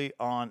probably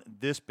on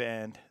this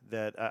band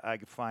that I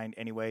could find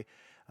anyway.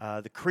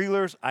 The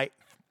Creelers, I'm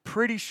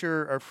pretty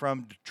sure, are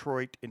from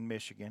Detroit in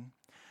Michigan.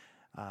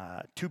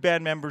 2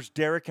 band members,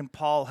 Derek and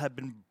Paul, have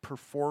been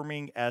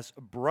performing as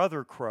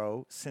Brother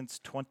Crow since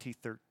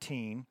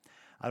 2013.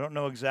 I don't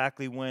know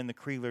exactly when the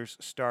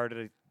Creelers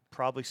started,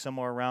 probably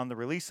somewhere around the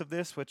release of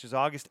this, which is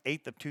August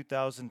 8th of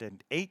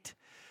 2008.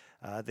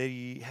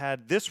 They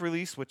had this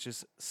release, which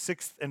is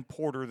 6th and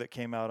Porter, that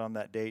came out on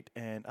that date,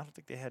 and I don't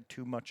think they had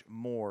too much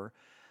more.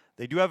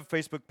 They do have a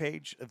Facebook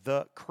page,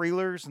 The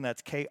Creelers, and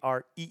that's Kreellers.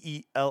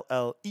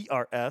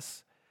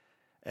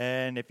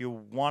 And if you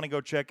want to go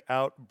check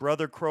out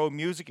Brother Crow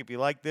music, if you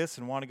like this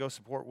and want to go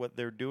support what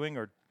they're doing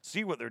or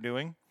see what they're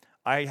doing,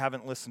 I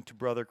haven't listened to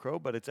Brother Crow,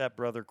 but it's at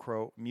Brother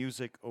Crow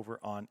Music over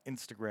on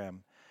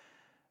Instagram.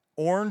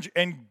 Orange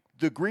and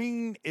the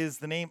Green is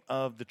the name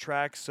of the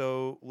track,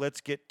 so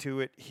let's get to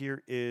it.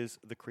 Here is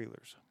the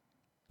Creelers.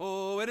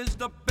 Oh, it is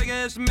the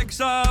biggest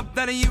mix-up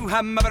that you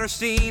have ever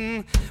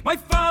seen. My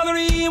father,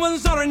 he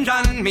was orange,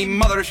 and me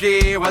mother,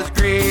 she was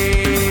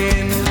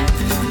green.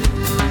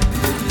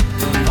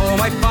 Oh,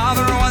 my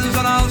father was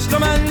an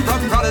Ulsterman,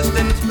 from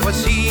Protestant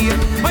was he.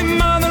 My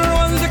mother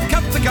was a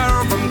Catholic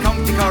girl, from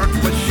County Cork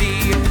was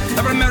she.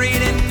 They were married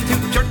into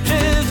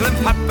churches, lived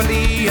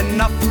happily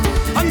enough,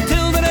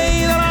 until the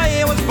day that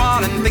I was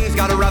born and things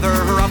got rather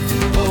rough.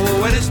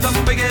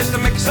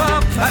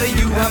 that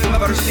you have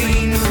ever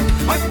seen.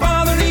 My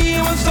father, he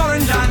was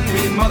orange and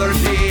me mother,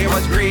 she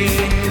was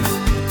green.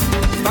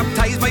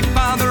 Baptised by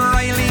Father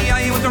Riley,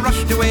 I was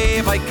rushed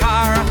away by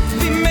car.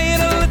 We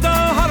made a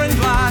little orange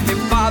lad, my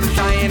father's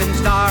shining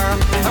star.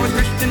 I was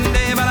Christian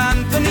David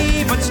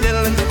Anthony, but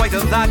still in spite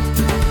of that,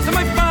 to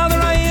my father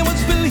I was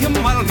William,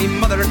 while me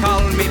mother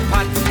called me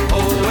Pat.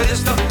 Oh, it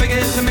is the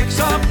biggest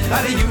mix-up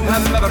that you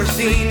have ever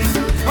seen.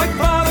 My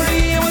father,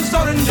 he was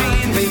orange,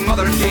 and my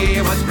mother, she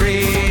was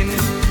green.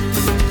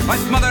 My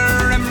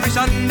mother, every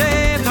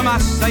Sunday to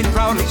mass I'd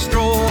proudly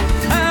stroll,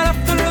 and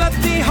after that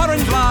the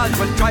orange lads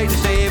would try to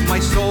save my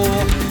soul.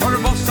 Or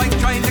both I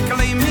tried to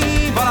claim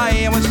me, but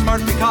I was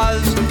smart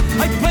because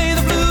I'd play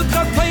the flute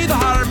or play the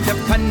harp,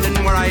 depending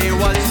where I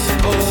was.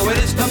 Oh, it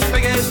is the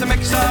biggest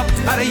mix-up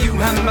that you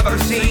have ever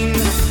seen.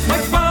 My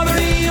father,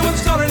 he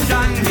was orange,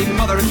 and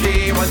my mother,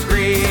 she was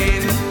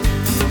green.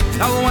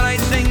 Now when I'd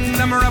sing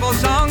them rebel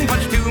song,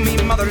 much to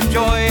me mother's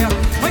joy,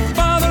 my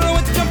father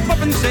would jump up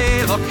and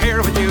say, look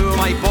here with you,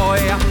 my boy,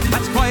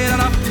 that's quite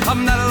enough,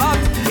 I'm not a lot.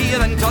 He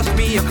then tossed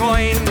me a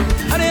coin,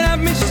 and he'd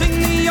have me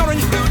sing the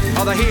orange flute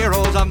for the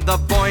heroes of the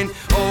Boyne.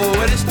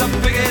 Oh, it is the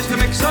biggest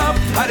mix-up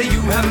that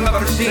you have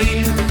ever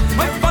seen.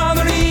 My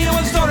father, he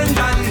was orange,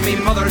 and me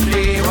mother,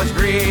 she was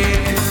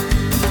green.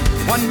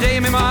 One day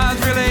my ma's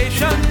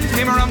relations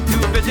came around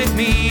to visit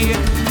me,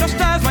 just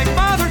as my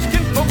father's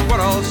kinfolk were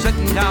all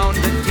sitting down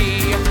to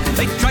tea.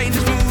 They tried to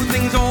smooth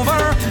things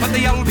over, but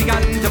they all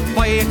began to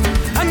fight,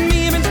 and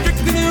me being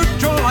strictly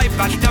neutral, I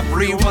bashed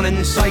everyone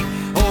in sight.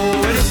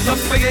 Oh, it is the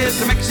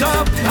biggest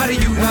mix-up that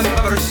you have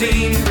ever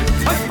seen.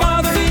 My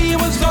father, he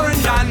was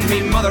orange, and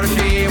me mother,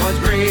 she was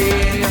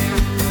green.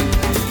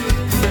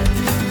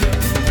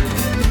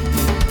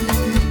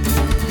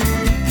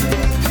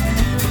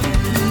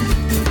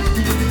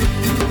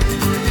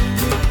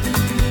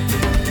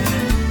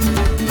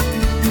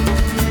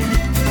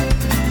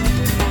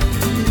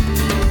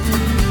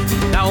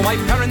 My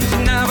parents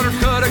never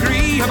could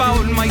agree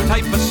about my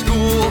type of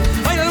school.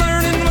 My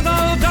learning was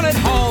all done at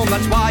home,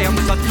 that's why I'm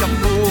such a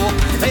fool.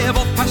 They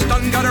both passed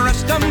on, God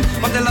rest them,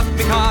 but they left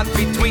me caught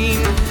between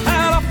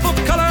an awful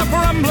colour for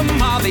emblem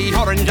of the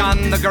orange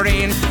and the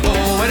green.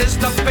 Oh, it is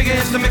the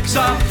biggest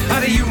mix-up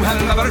that you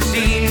have ever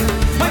seen.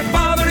 My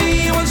father,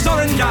 he was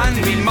orange, and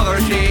me mother,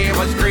 she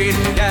was green.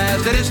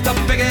 Yes, it is the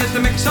biggest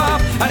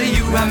mix-up that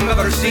you have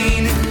ever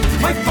seen.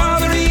 My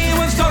father, he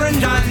was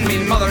orange, and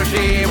me mother,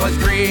 she was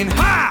green.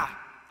 Ha!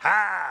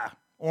 Ha!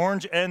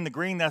 Orange and the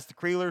green, that's the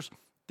Creelers.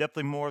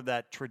 Definitely more of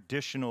that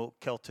traditional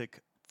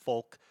Celtic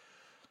folk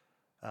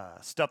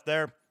stuff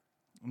there.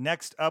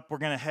 Next up, we're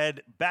going to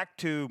head back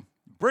to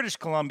British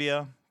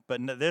Columbia, but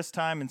this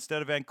time,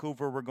 instead of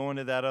Vancouver, we're going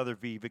to that other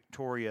V,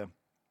 Victoria,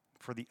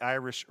 for the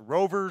Irish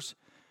Rovers.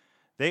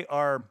 They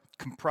are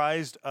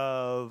comprised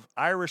of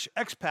Irish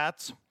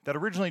expats that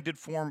originally did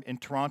form in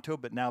Toronto,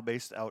 but now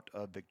based out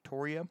of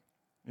Victoria.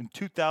 In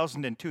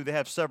 2002, they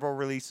have several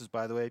releases,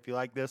 by the way, if you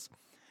like this.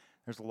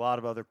 There's a lot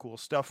of other cool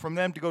stuff from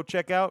them to go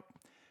check out.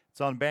 It's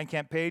on the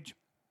Bandcamp page.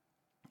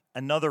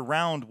 Another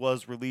Round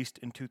was released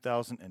in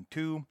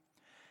 2002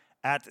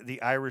 at the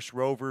Irish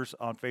Rovers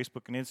on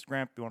Facebook and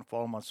Instagram if you want to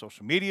follow them on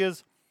social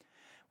medias.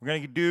 We're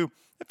going to do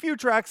a few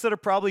tracks that are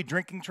probably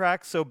drinking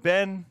tracks. So,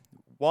 Ben,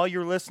 while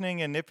you're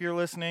listening, and if you're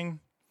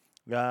listening,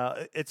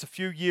 it's a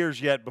few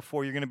years yet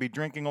before you're going to be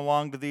drinking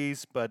along to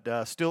these, but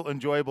still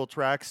enjoyable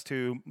tracks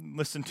to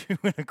listen to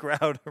in a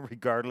crowd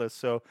regardless.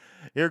 So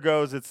here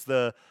goes. It's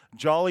the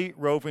Jolly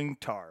Roving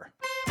Tar.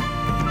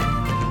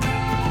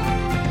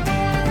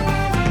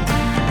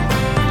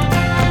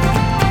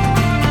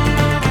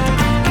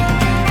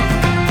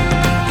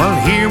 Well,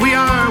 here we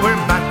are, we're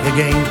back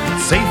again,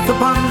 safe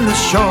upon the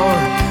shore.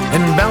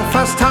 In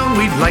Belfast town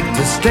we'd like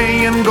to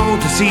stay and go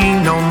to sea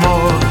no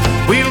more.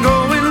 We'll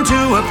go into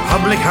a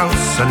public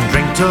house and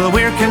drink till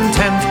we're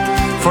content,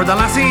 for the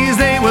lassies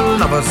they will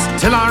love us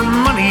till our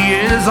money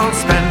is all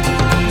spent.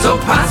 So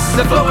pass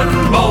the flowing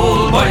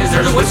bowl, boys,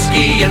 there's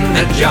whiskey in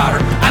the jar,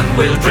 and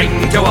we'll drink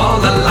to all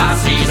the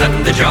lassies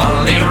and the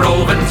jolly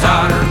roving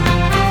tar.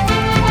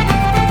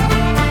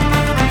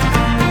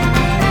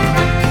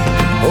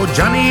 Oh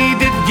Johnny,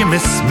 did you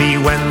miss me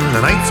when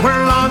the nights were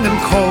long and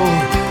cold?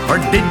 Or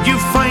did you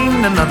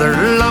find another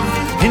love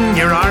in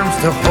your arms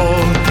to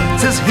hold?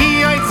 Says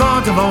he, I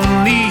thought of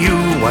only you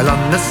while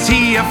on the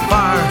sea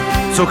afar.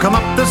 So come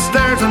up the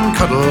stairs and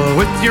cuddle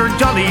with your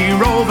jolly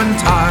roving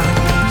tar.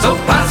 So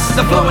pass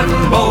the flowing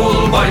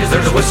bowl, boys,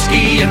 there's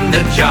whiskey in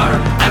the jar,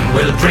 and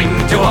we'll drink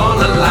to all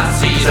the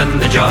lassies and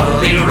the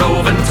jolly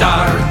roving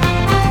tar.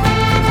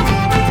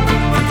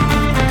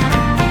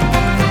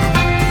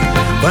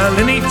 Well,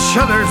 in each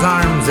other's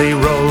arms they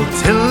rolled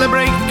till the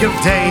break of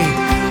day.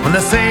 When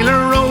the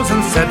sailor rose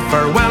and said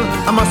farewell,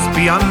 I must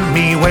be on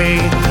me way.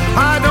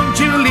 Ah, don't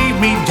you leave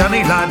me,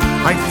 Johnny lad,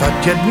 I thought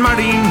you'd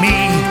marry me.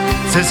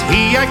 Says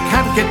he, I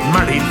can't get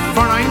married,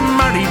 for I'm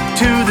married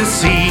to the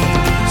sea.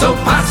 So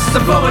pass the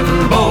flowing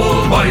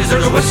bowl, boys,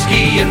 there's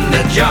whiskey in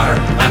the jar,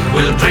 and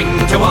we'll drink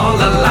to all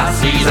the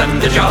lassies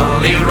and the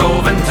jolly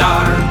roving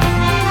tar.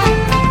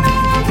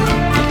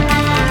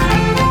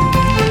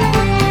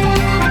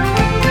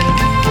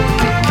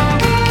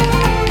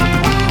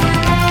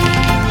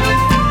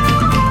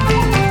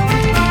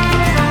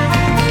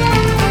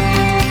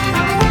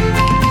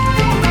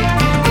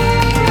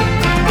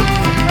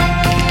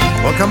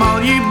 Welcome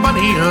all ye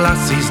bonny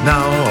lassies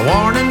now, a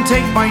warning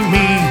take by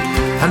me,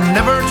 and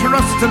never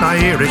trust an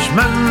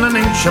Irishman an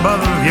inch above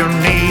your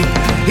knee.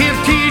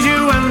 He'll tease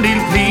you and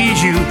he'll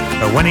please you,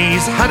 but when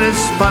he's had his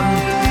fun,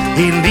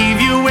 he'll leave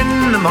you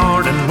in the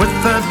morning with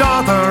the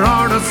daughter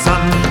or the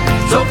son.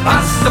 So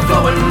pass the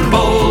flowing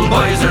bowl,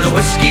 boys, there's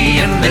whiskey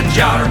in the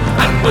jar,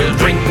 and we'll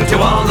drink to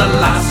all the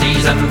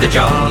lassies and the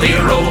jolly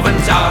roving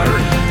tar.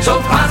 So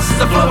pass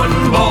the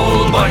flowing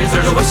bowl, boys,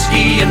 there's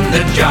whiskey in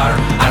the jar,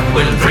 and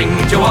we'll drink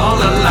to all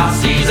the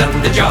lassies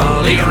and the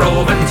jolly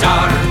roving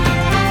tar.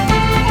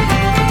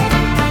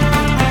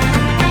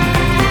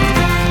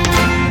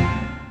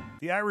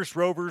 The Irish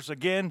Rovers,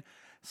 again,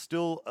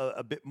 still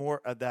a bit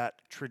more of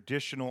that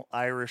traditional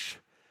Irish,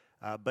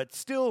 but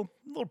still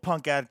a little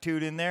punk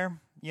attitude in there.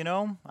 You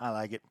know, I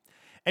like it.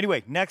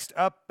 Anyway, next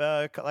up,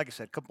 like I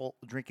said, a couple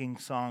drinking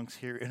songs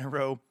here in a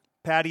row.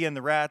 Paddy and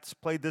the Rats,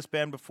 played this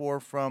band before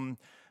from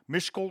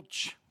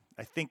Miskolc,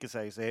 I think is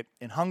how you say it,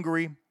 in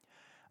Hungary.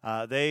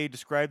 They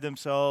describe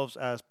themselves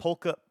as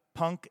polka,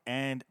 punk,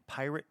 and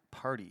pirate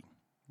party.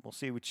 We'll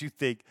see what you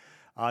think.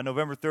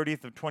 November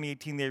 30th of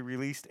 2018, they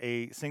released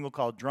a single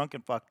called Drunk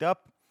and Fucked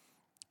Up.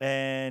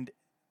 And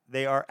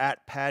they are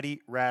at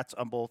Paddy Rats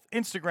on both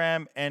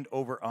Instagram and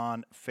over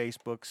on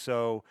Facebook.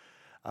 So,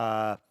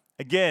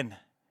 again,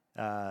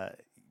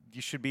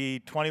 you should be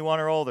 21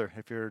 or older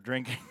if you're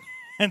drinking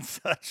and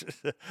such.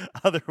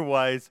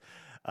 Otherwise,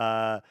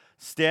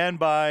 stand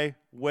by,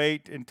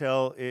 wait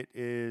until it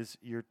is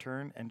your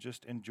turn, and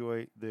just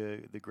enjoy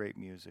the great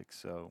music.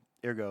 So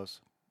here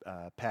goes,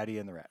 Paddy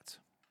and the Rats.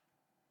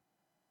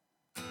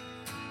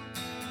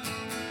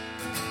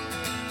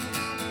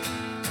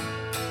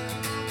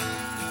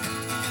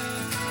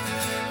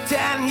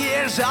 10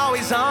 years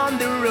always on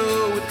the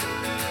road,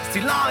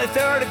 still only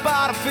 30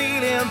 but I'm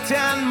feeling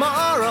 10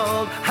 more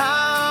old.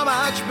 How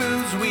much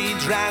booze we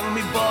drank,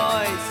 me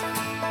boys.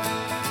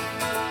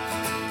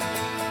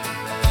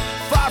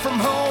 Far from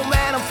home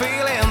and I'm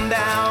feeling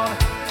down,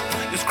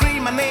 you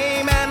scream my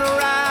name and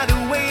right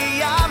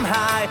away I'm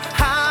high.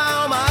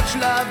 How much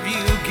love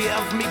you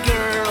give me,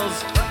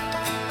 girls.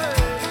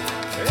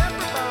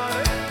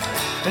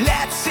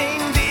 Let's sing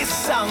this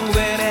song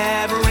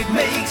whenever it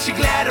makes you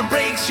glad and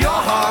breaks your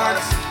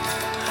heart.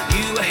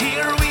 You are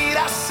here with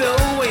us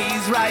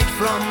always, right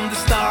from the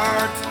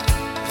start.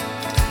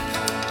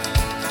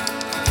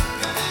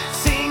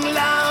 Sing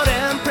loud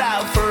and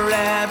proud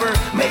forever,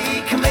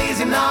 make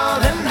amazing all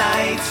the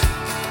night.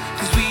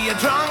 'Cause we are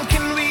drunk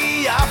and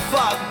we are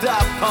fucked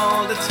up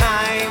all the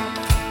time.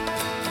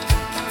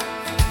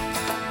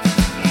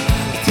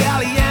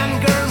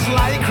 Italian girls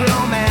like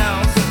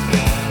romance,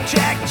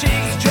 Czech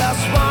chicks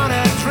just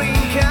wanna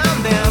drink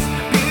and dance.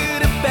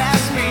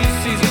 Budapest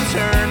music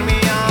turn me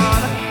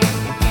on.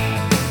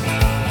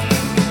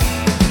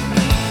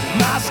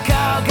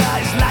 Moscow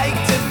guys like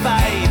to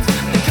fight,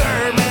 the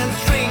Germans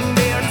drink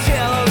beer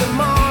till the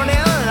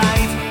morning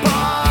light.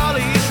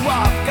 Polish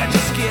vodka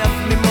just give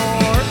me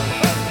more.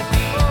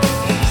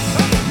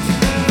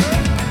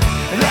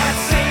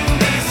 Let's sing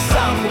this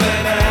song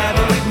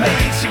whenever it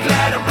makes you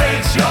glad or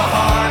breaks your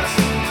heart.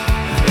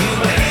 You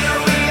were here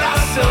with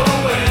us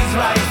always,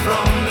 right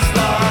from the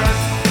start.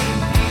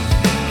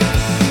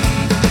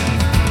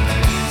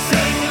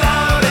 Sing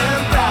loud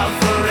and proud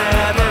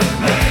forever,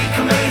 make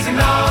amazing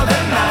all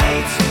the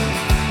night.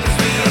 'Cause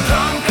we are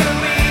drunk and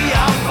we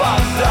are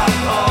fucked up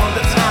all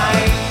the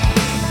time.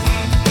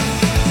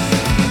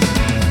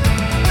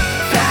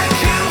 Thank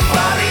you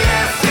for the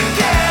years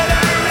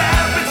together,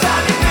 every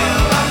time you knew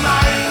my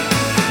mind.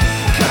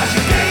 'Cause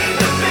you gave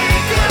the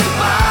biggest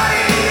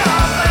party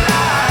of my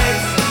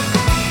life.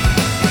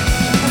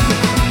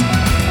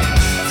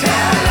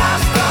 Tell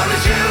us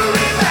stories you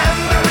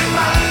remember,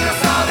 remind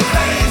us of the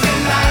crazy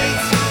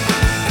nights.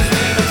 'Cause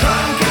we were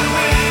drunk and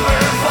we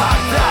were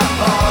fucked up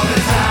all the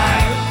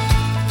time.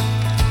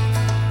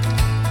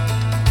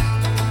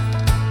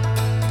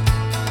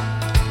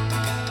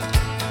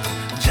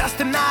 Just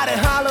another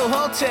hollow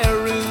hotel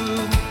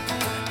room,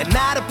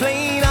 another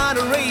plane on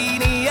a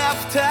rainy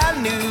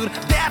afternoon.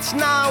 That's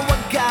not what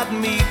got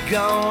me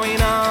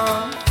going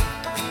on.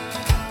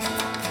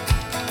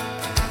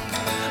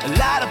 A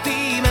lot of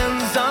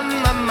demons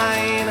on my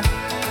mind,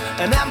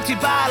 an empty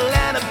bottle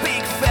and a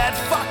big fat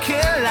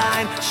fucking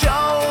line.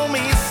 Show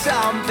me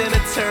something to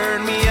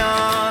turn me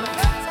on.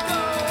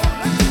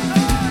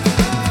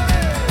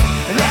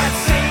 Let's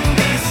sing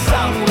this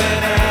song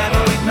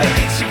whenever it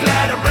makes you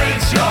glad or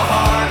breaks your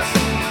heart.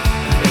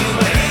 You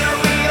were here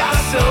with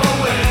us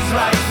always,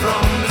 right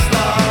from the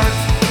start.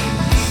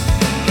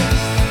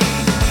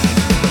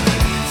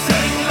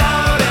 Sing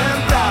loud and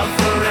proud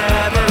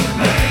forever,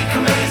 make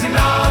amazing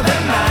all the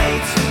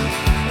night.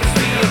 'Cause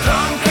we are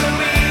drunk and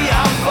we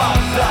are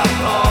fucked up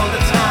all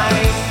the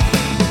time.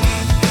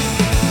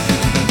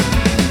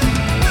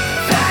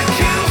 Thank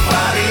you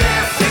for the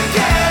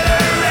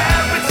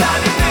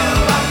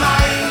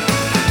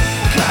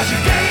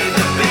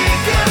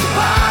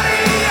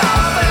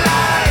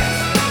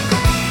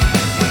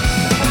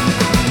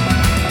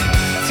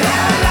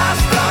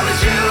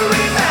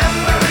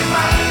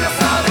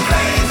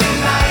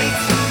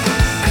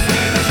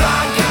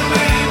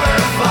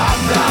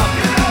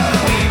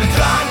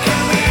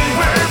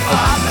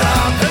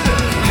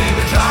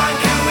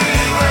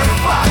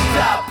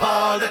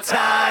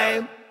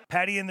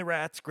Patty and the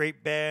Rats,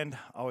 great band.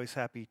 Always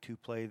happy to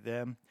play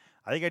them.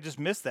 I think I just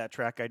missed that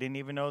track. I didn't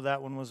even know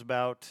that one was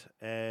about.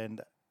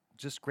 And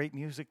just great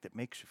music that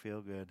makes you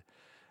feel good.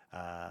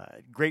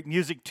 Great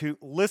music to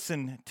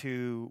listen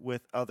to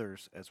with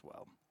others as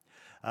well.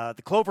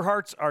 The Clover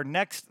Hearts are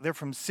next. They're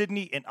from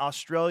Sydney in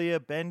Australia.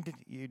 Ben,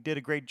 you did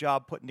a great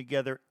job putting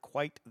together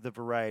quite the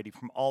variety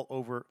from all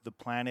over the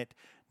planet.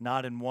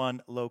 Not in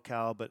one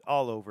locale, but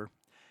all over.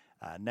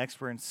 Next,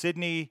 we're in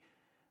Sydney.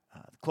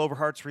 The Clover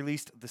Hearts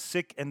released The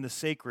Sick and the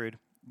Sacred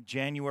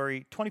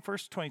January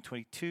 21st,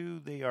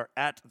 2022. They are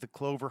at the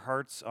Clover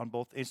Hearts on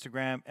both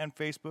Instagram and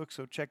Facebook,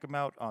 so check them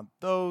out on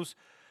those.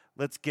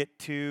 Let's get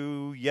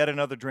to yet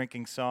another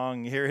drinking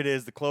song. Here it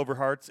is, the Clover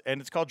Hearts, and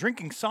it's called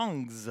Drinking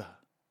Songs.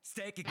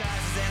 Stake your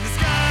glasses in the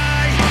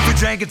sky for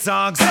drinking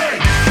songs. Hey!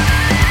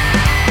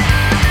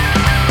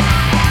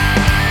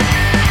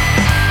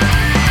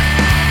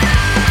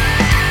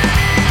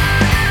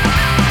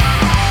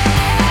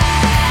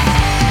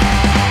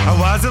 I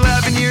was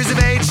 11 years of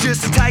age,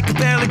 just a tyke could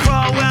barely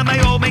crawl. When my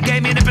old man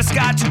gave me a nip of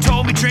scotch and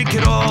told me drink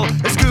it all.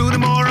 I screwed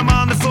him or I'm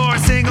on the floor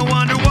and sing a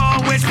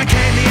Wonderwall, which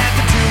became the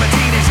anthem to my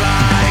teenage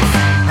life.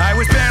 I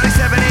was barely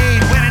 17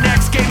 when an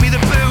ex gave me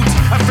the boot.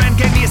 A friend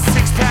gave me a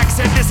six-pack,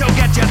 said this'll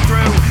get you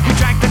through. We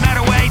drank the night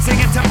away,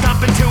 singing Tum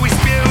Thump until we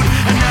spewed.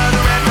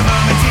 Another anthem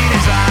of my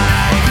teenage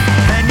life.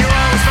 And you'll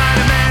always find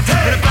a man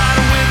at a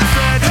bottom with a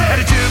friend at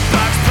a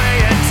jukebox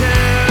playing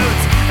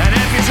tunes. And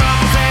if your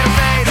troubles ain't a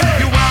fade,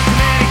 you're welcome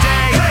any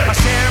day. I'll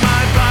share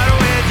my bottle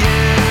with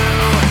you.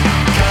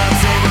 Come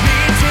sing with me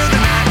till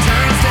the night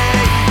turns day.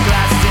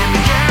 Glasses in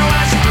the air,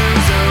 wash your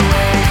blues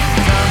away.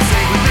 Come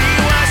sing with me,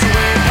 wash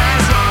away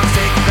past wrongs.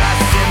 Take your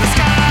glasses in the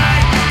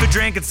sky for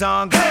drinking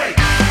songs. Hey!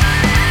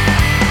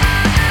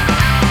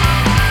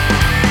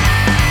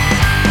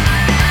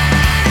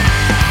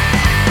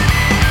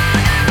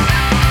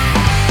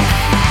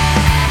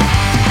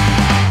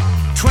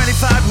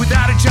 25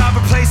 without a job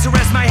or place to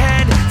rest my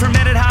head.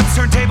 Fermented hops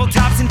turned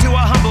tabletops into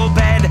a humble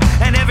bed.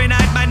 And every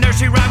night my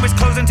nursery rhyme was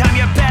closing time,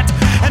 you bet.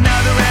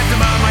 Another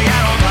anthem of my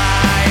adult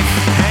life.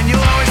 And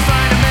you'll always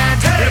find a man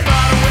in a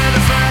bottle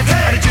with a friend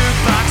at a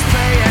jukebox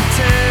playing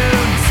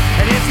tunes.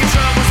 And if your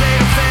troubles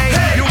ain't a fade,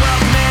 you're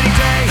welcome any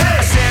day.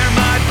 I share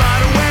my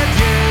bottle with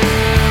you.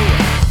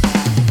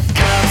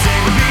 Come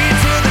sing with me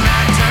till the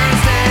night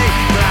turns day.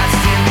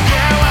 Glasses in the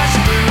air, wash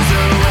your blues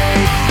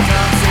away.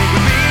 Come sing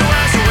with me,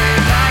 wash away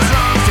past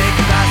wrongs. Take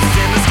your glasses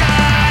in the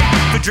sky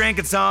for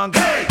drinking songs.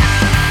 Hey!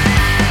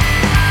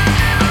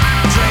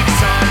 Drinking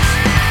songs.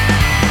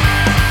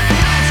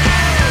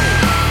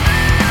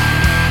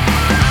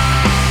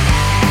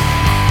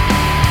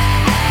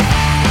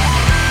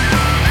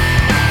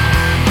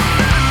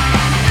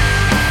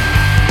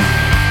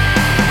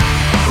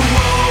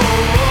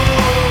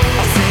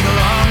 I'll sing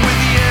along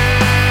with you.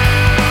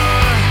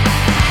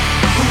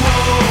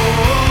 Whoa,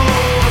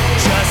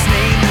 just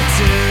name the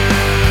tune.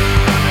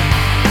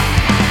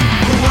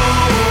 Whoa,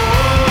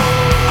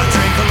 I'll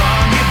drink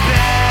along your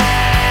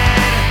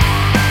bed.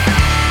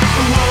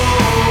 Whoa,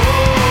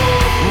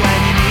 when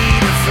you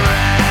need a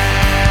friend.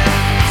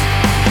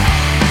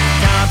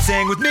 Come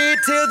sing with me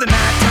till the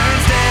night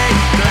turns day.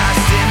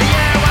 Glasses in the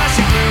air, wash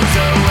your blues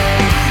away.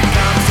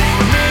 Come sing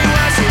with me,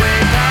 wash away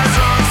past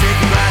wrongs. Take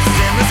your glasses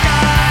in the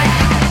sky.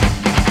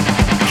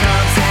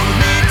 Come sing with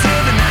me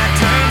till the night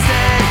turns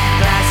day.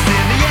 Glasses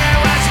in the air,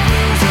 wash your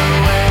blues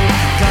away.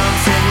 Come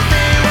sing with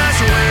me, wash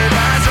away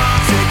past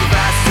wrongs. Take your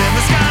glasses in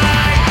the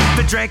sky.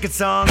 The drinking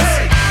songs.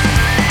 Hey!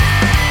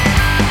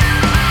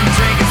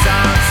 Drinking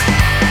songs.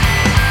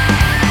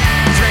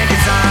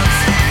 Drinking songs.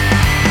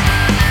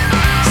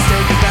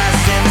 Take your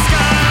glasses in the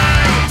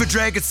sky. The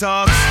drinking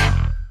songs.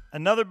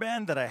 Another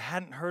band that I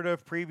hadn't heard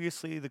of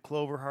previously, the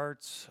Clover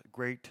Hearts.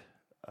 Great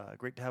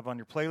to have on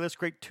your playlist.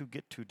 Great to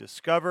get to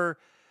discover.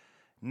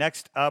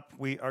 Next up,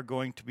 we are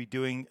going to be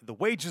doing The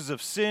Wages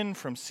of Sin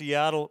from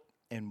Seattle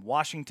in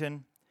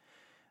Washington.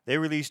 They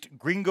released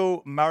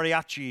Gringo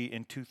Mariachi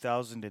in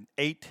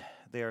 2008.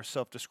 They are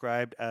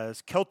self-described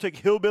as Celtic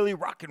hillbilly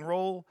rock and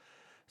roll.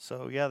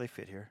 So yeah, they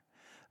fit here.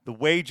 The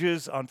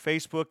Wages on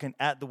Facebook and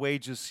at The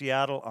Wages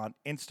Seattle on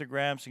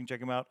Instagram. So you can check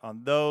them out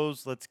on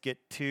those. Let's get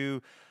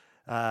to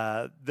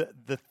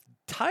the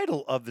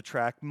title of the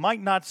track.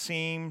 Might not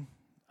seem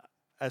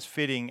as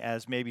fitting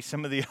as maybe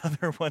some of the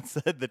other ones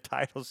that the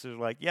titles are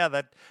like, yeah,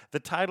 that the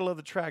title of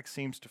the track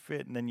seems to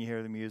fit, and then you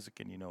hear the music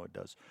and you know it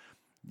does.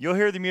 You'll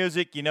hear the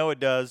music, you know it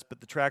does, but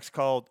the track's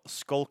called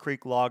Skull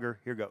Creek Lager.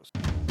 Here goes.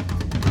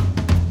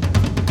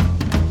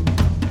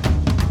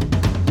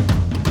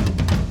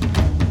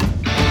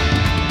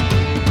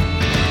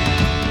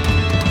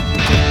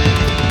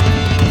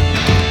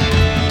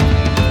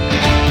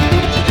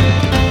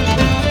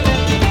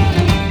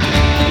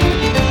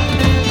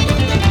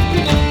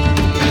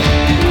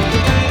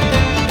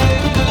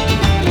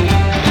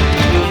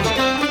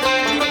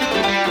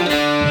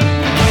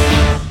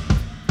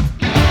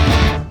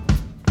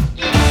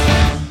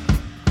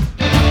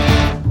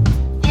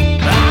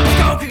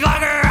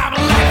 Lager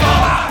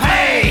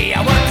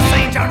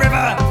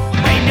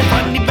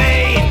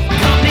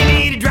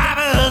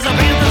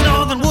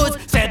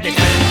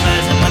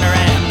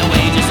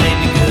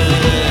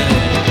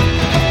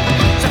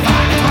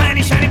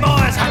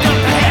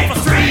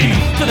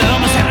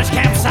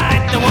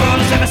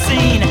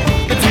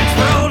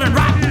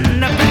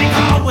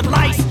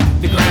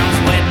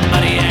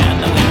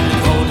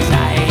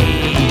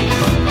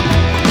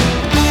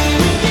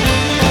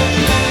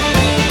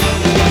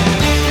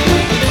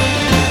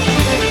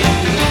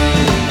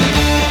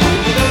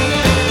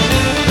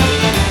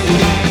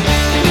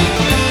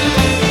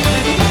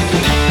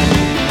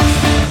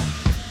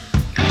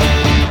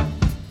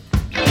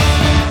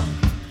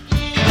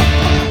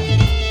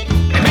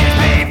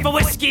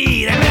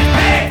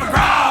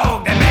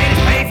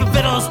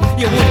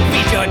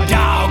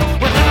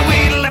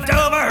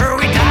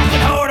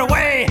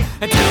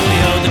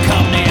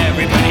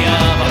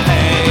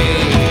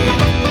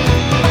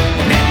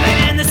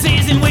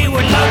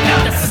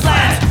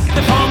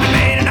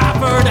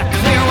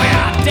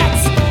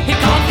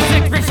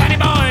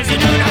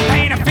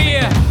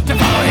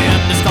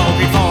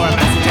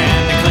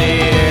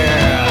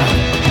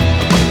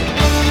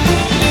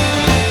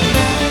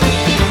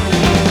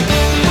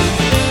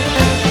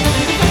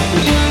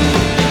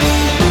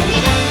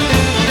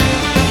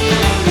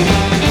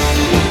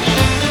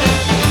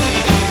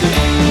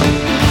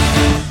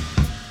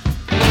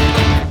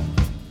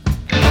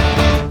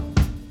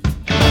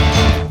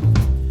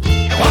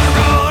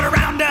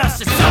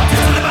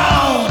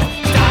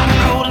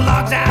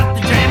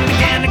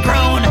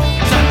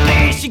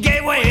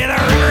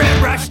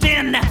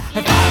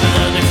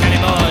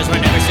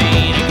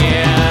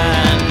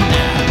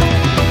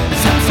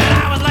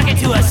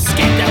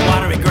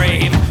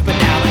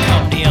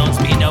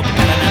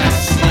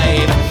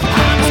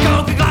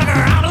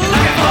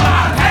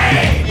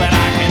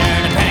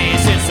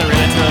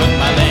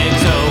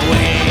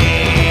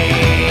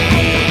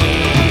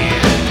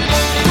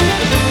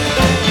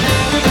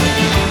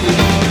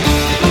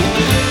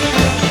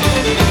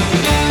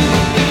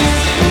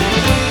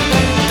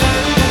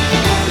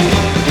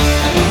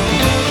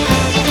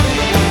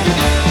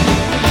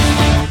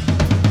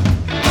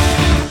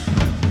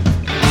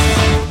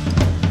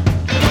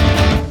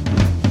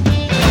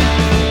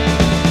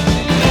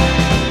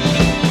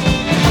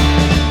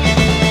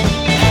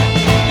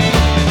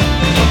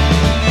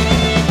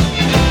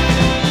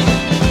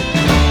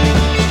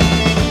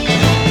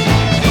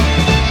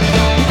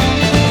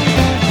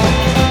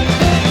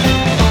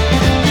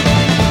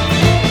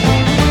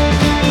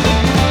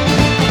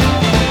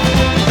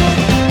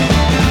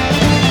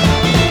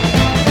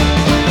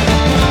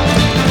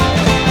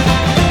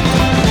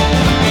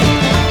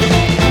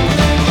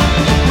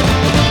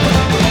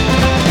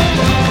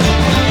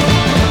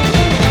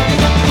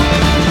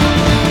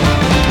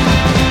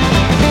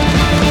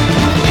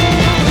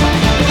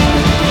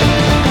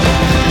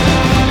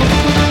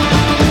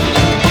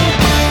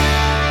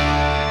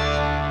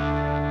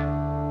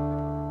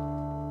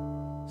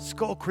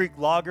Skull Creek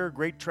Lager.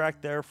 Great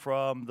track there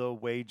from The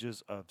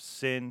Wages of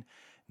Sin.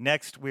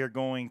 Next, we are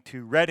going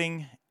to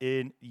Reading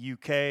in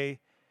UK.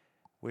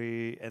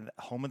 And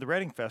home of the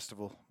Reading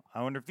Festival.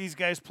 I wonder if these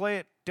guys play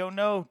it. Don't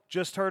know.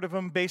 Just heard of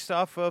them based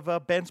off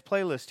of Ben's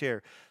playlist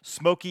here.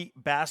 Smoky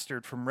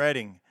Bastard from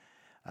Reading.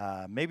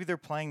 Maybe they're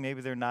playing,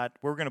 maybe they're not.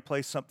 We're going to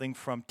play something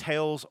from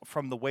Tales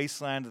from the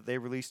Wasteland that they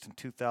released in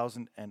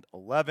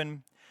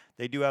 2011.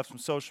 They do have some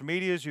social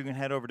medias. You can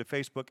head over to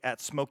Facebook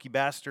at Smoky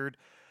Bastard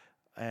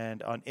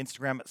and on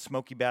Instagram at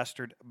Smoky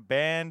Bastard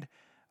Band.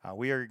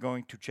 We are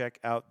going to check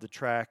out the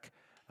track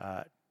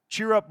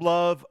Cheer Up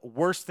Love,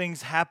 Worst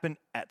Things Happen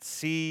at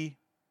Sea,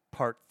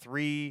 Part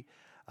 3.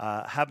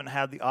 Haven't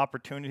had the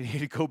opportunity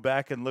to go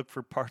back and look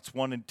for Parts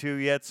 1 and 2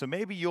 yet, so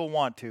maybe you'll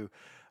want to.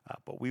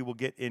 But we will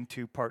get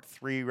into Part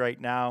 3 right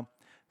now.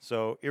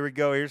 So here we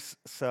go. Here's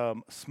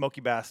some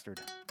Smoky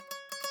Bastard.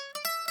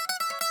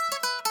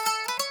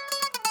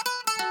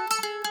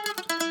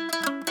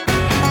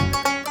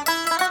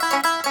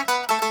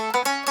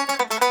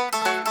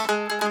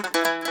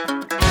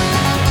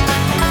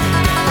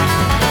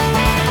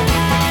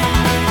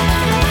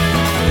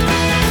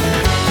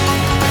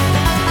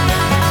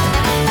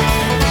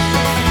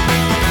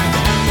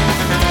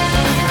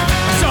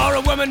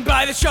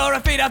 By the shore, her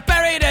feet are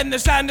buried in the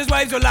sand as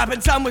waves were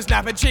lapping. Sun was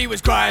napping, she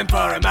was crying for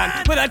a man.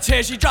 With a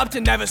tear she dropped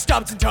and never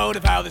stopped and told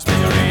of how this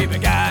misery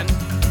began.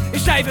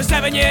 Each day for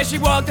 7 years she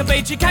walked the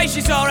beach in case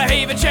she saw a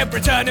heaving ship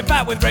returning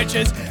back with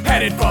riches,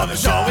 headed for the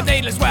shore with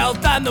needless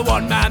wealth and the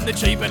one man that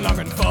she'd been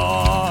longing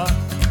for.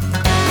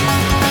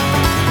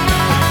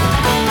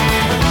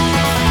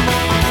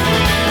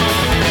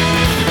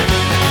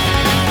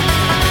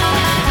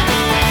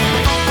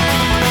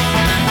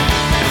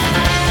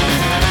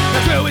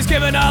 Was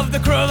given of the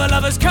cruel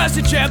lover's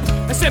cursed ship,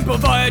 a simple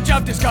voyage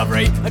of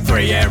discovery, a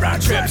 3-year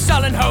round trip.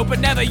 Sullen hope but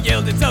never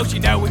yielded, though she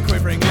knelt with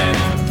quivering lip.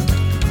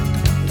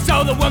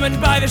 So the woman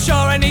by the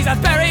shore, her knees are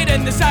buried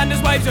in the sand as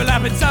waves were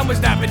lapping. Sun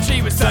was napping,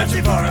 she was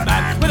searching for a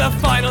man. With a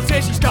final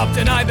tear she stopped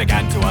and I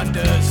began to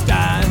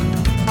understand.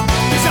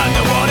 This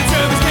underwater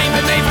tomb is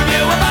keeping me from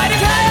you. A mighty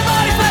decay,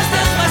 body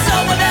festers, my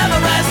soul will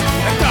never rest.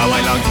 And though I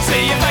long to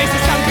see your face, the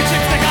sunken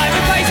ships the guy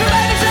with face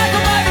remaining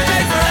shackled by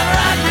mistakes forever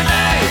and a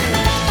day.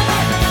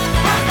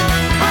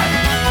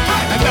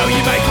 Though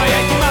you may cry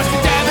and you must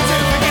endeavour to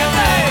forget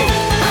me.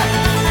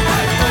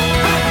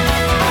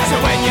 So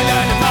when you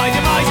learn to find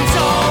your eyes, it's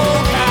all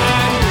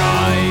can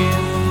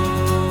rise.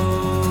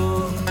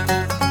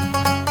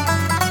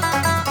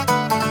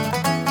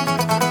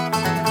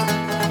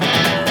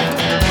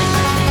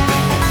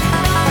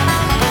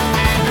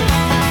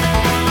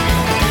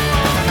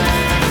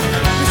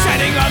 The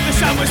setting of the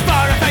sun was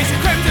far, a face of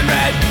crimson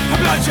red.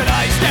 Her bloodshot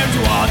eyes stared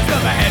towards the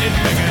beheaded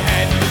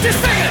figurehead.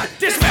 Disfigured,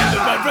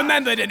 dismembered, but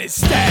remembered in his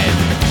stead.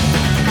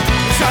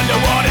 This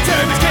underwater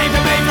tomb is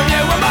keeping me from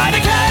you. A mind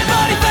decayed,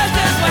 body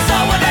festers, my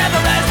soul will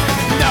never rest.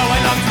 Though I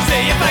long to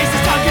see your face,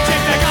 this tongue can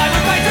chip the guy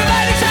with face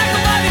remaining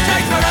shackled by these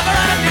chains forever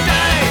and a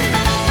day.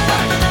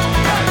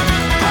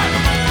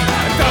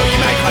 And though you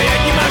may cry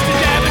and you must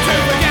endeavour to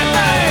forget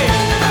me.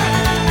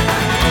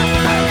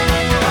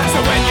 So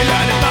when you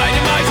learn to find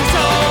your mind, your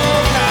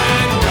soul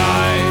can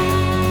rise.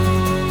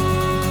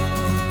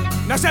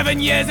 Now 7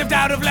 years of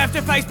doubt have left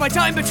her face by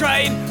time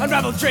betrayed.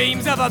 Unraveled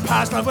dreams of a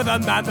past life with a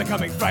man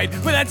becoming frayed.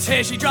 With a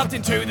tear she dropped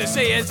into the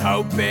sea as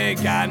hope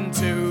began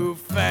to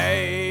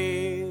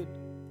fade.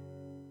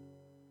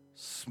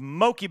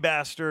 Smoky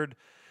Bastard.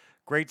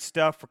 Great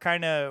stuff. We're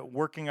kind of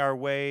working our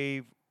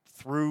way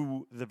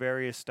through the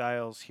various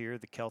styles here.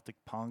 The Celtic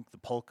punk, the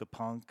polka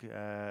punk.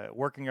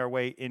 Working our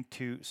way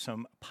into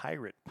some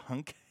pirate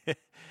punk.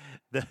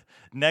 The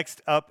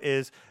next up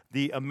is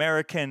the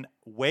American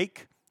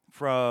Wake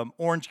from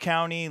Orange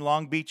County,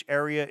 Long Beach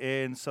area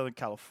in Southern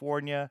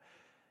California.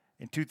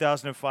 In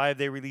 2005,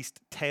 they released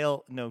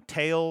Tale No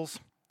Tales.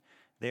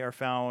 They are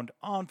found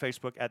on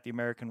Facebook at The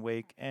American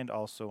Wake and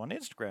also on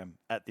Instagram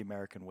at The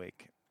American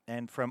Wake.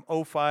 And from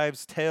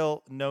 05's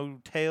Tale No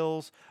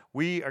Tales,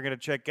 we are going to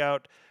check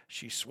out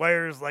She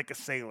Swears Like a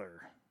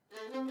Sailor.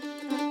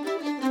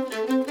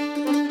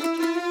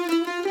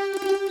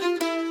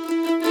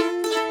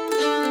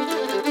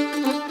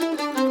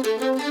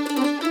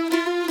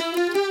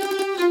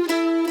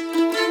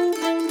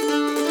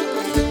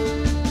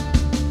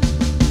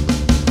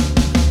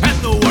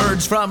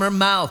 From her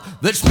mouth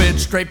that spit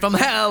straight from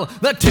hell.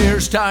 The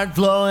tears start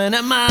flowing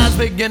and my eyes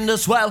begin to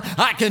swell.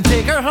 I can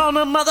take her home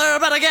to mother,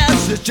 but I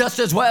guess it's just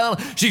as well.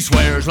 She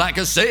swears like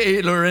a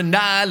sailor and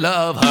I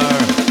love her.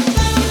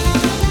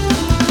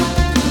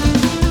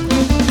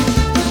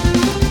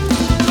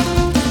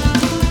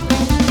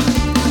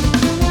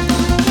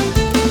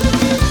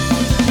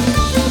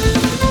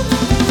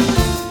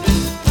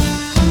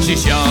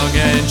 She's young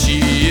and she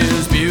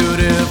is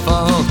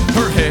beautiful.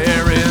 Her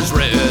hair is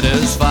red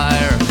as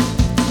fire.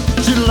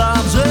 She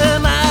loves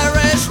an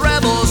Irish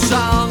rebel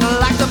song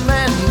like the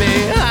men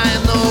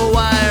behind the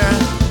wire.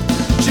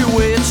 She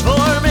waits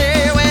for me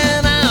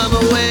when I'm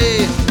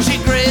away. She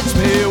greets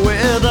me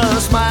with a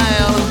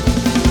smile,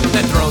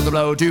 then throws the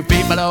blow 2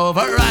 feet below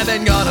her. I've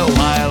been gone a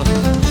while.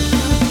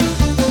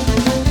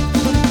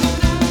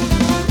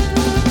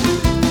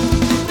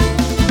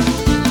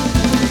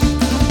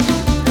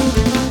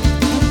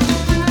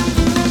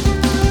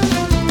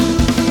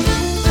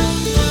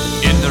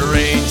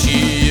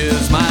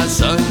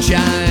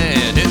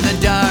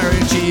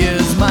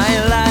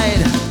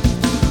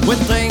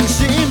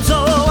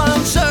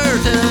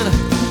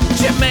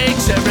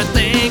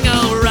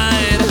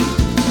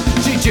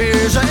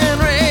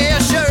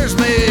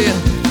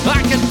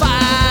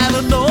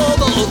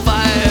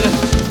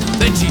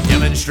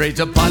 straight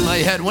upon my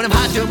head when I've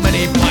had too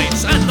many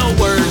pints. And the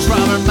words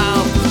from her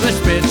mouth, they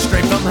spit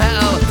straight from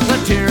hell. The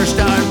tears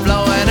start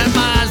flowing and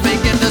my eyes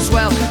begin to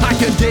swell. I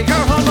could take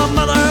her home a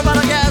mother, but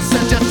I guess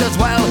it's just as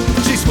well.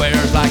 She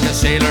swears like a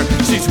sailor,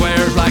 she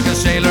swears like a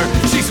sailor,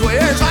 she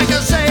swears like a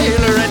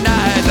sailor, and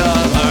I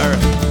love her.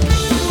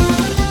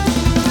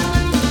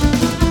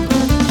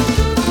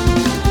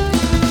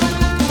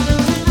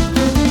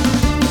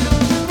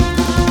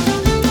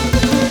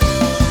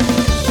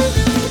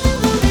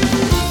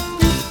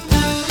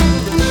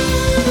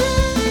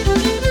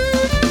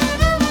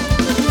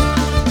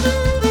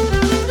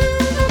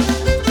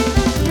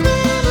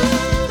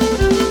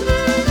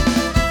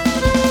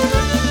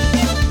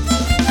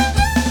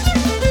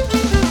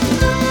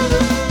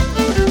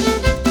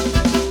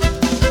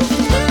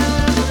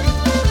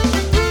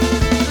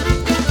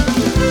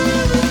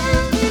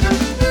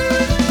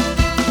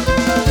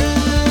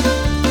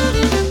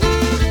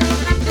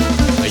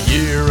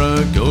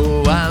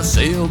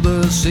 Sailed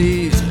the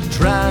seas,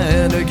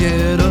 trying to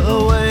get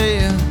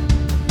away,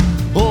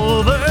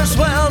 over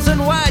swells and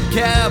white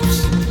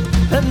caps,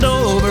 and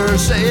over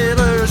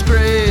sailors'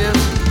 graves.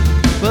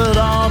 But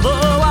all the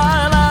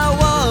while I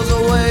was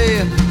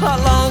away, I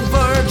longed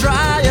for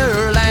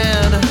drier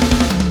land,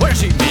 where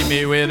she'd meet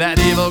me with that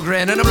evil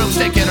grin and a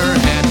broomstick in her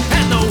hand.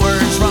 And the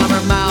words from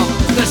her mouth,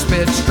 they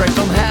spit straight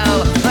from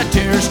hell. The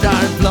tears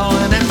start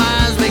flowing and my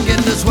eyes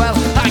begin to swell.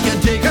 I can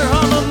take her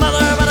home a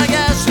mother, but I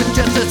guess it's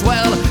just as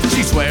well.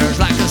 She swears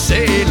like a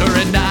sailor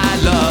and I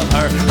love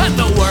her. And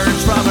the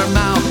words from her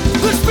mouth,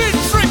 the spit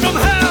straight from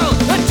hell.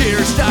 The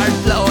tears start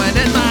flowing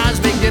and my eyes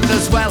begin to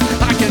swell.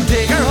 I can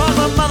take her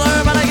home a mother,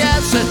 but I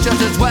guess it's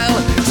just as well.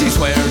 She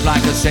swears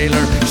like a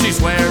sailor, she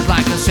swears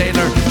like a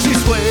sailor, she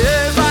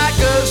swears like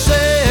a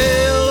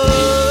sailor.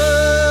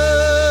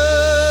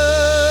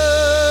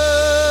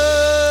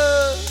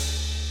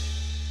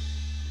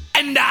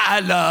 And I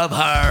love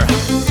her.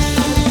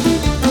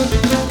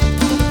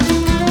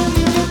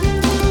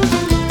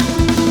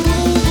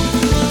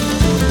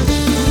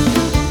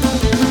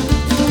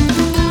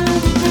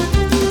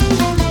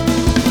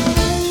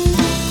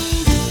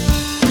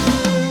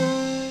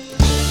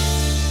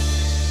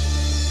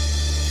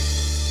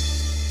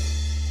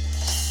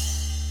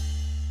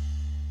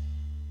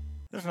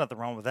 There's nothing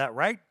wrong with that,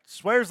 right?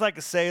 Swears like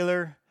a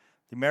sailor,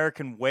 the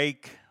American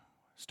Wake,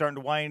 starting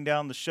to wind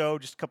down the show.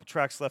 Just a couple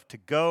tracks left to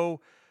go.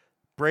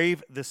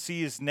 Brave the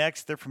Sea is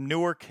next. They're from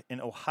Newark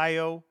in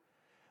Ohio.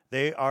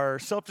 They are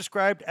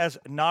self-described as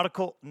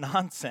nautical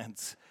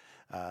nonsense.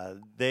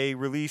 They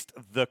released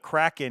The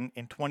Kraken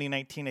in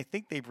 2019. I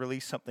think they've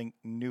released something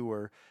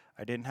newer.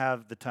 I didn't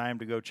have the time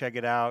to go check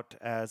it out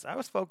as I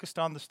was focused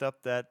on the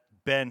stuff that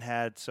Ben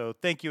had. So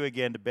thank you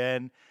again to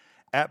Ben.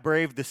 At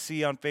Brave the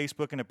Sea on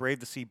Facebook and at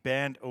Brave the Sea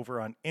Band over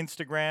on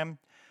Instagram.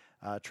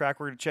 Track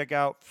we're going to check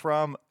out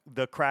from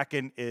The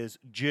Kraken is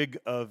Jig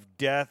of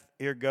Death.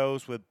 Here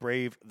goes with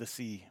Brave the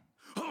Sea.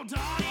 Oh,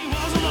 Donnie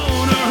was a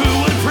loner who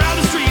would prowl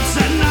the streets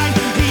at night.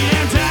 He'd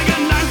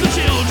antagonize the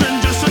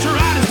children just to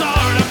try to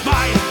start a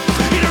fight.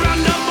 He'd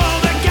round up all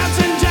the cats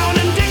in town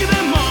and dig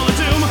them all a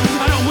tomb.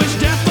 I don't wish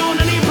death on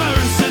any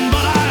person,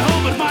 but I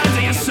hope it finds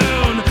you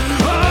soon.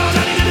 Oh,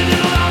 Donnie did a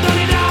diddle, oh,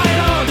 Donnie died.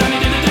 Oh,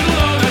 Donnie did a diddle,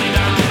 oh, Donnie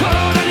died.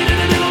 Oh, Donnie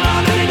did a diddle, oh,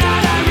 Donnie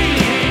died. I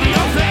really hate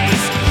your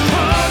face.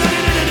 Oh,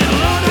 Donnie did a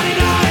diddle, oh, Donnie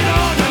died.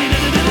 Oh, Donnie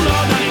did a diddle,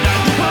 oh, Donnie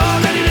died. Oh,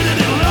 Donnie did a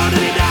diddle, oh,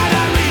 Donnie died.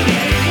 I really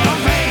hate your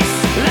face.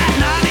 That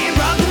night he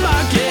brought the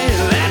bucket,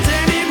 that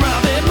time he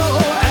brought it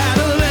more. At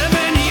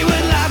 11 he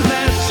would light a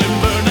match and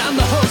burn down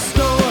the whole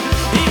store.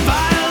 He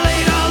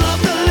violated all of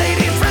the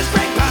ladies, fresh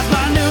break past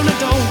by noon. I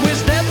don't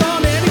wish death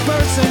on any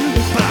person,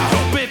 but I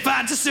hope it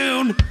finds you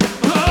soon.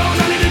 Oh,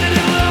 Donnie did a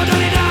diddle, oh,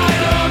 Donnie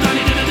died. Oh,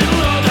 Donnie did a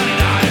diddle, oh, Donnie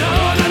died.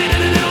 Oh, Donnie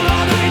did a diddle,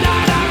 oh, Donnie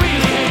died. I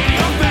really hate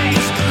your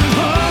face.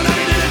 Oh,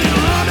 Donnie did a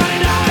diddle, oh,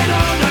 Donnie died.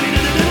 Oh, Donnie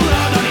did a diddle,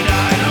 oh, Donnie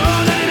died.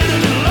 Oh, Donnie did a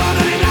diddle, oh,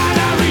 Donnie died.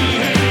 I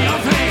really hate your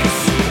face.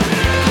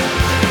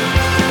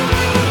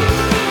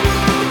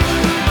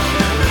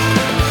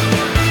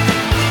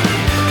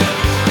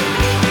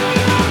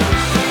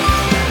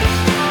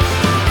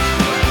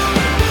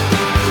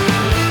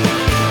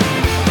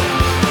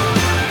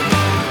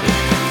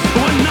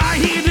 One night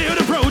he did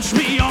approach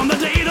me on the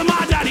day that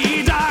my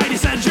daddy died. He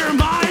said, "You're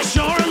my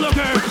sure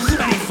looker,"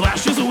 and he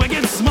flashed his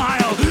wicked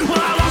smile.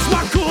 Well, I lost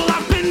my cool,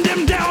 I pinned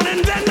him down,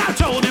 and then I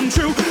told him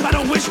true. I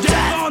don't wish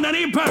death on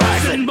any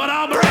person, but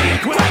I'll bring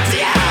it quick to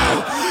you.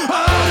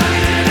 Oh,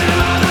 Donnie did a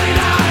diddle, oh, Donnie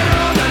died.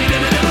 Oh, Donnie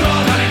did a diddle,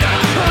 oh, Donnie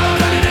died. Oh,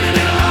 Donnie did a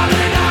diddle, oh,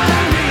 Donnie died.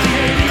 I really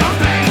hate your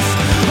face.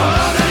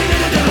 Oh, Donnie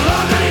did a diddle,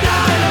 oh, Donnie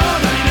died. Oh,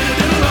 Donnie did a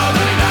diddle, oh,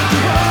 Donnie died.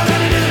 Oh,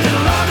 Donnie did a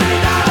diddle, oh,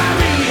 Donnie died. I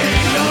really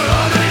hate your.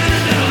 Oh, Donnie did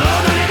a diddle, oh,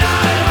 Donnie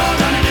died. Oh,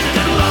 Donnie did a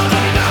diddle, oh,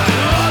 Donnie died.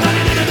 Oh,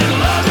 Donnie did a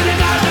diddle, oh, Donnie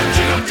died. The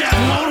jig of death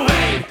won't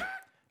wait.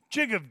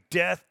 Jig of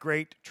Death,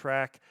 great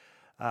track.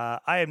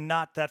 I am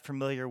not that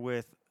familiar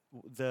with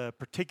the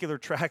particular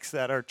tracks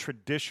that are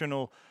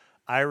traditional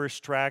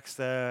Irish tracks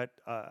that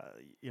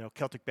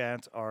Celtic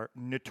bands are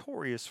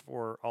notorious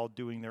for all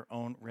doing their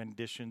own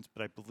renditions,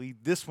 but I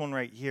believe this one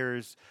right here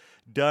is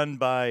done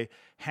by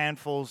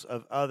handfuls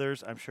of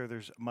others. I'm sure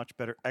there's much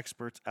better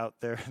experts out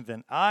there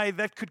than I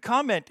that could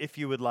comment, if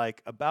you would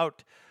like,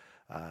 about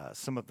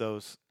some of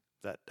those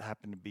that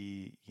happen to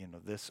be,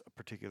 this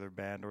particular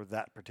band or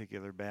that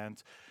particular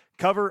band's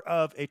cover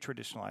of a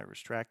traditional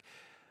Irish track.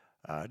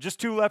 Just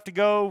 2 left to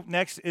go.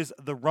 Next is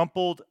the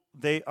Rumpled.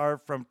 They are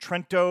from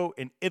Trento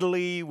in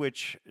Italy,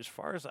 which, as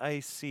far as I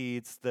see,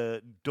 it's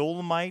the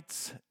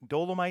Dolomites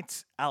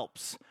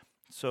Alps.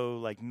 So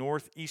like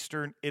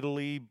northeastern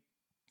Italy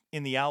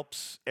in the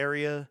Alps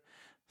area,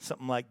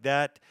 something like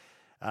that.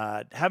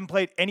 Haven't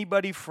played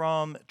anybody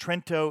from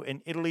Trento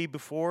in Italy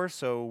before,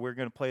 so we're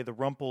going to play the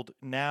Rumpled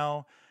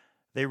now.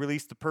 They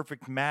released The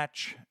Perfect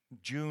Match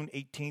June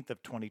 18th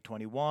of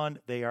 2021.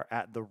 They are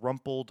at The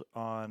Rumpled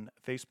on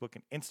Facebook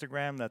and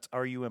Instagram. That's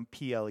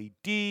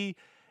RUMPLED.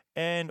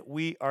 And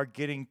we are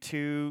getting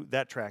to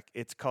that track.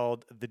 It's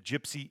called The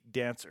Gypsy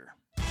Dancer.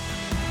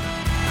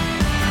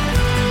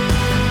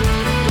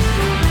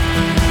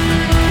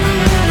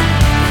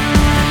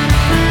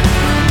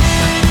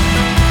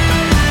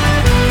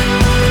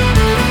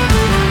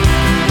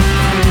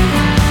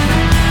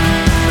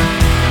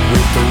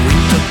 With the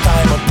winter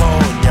time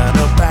upon ya,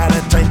 no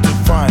better time to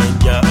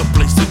find ya a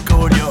place to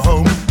call your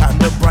home and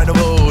the pride of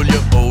all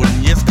your own.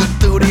 Yes, go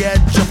to the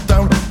edge of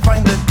town,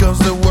 find the girls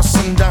that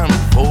wasn't done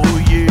for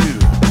you.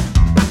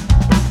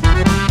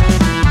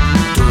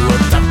 To a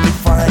totally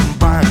fine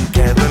bank,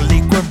 get a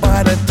liquor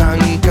by the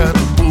tanker,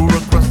 pour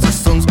across the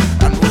stones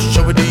and wash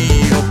over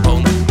your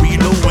bone.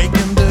 We'll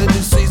awaken the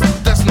deceased,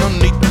 there's no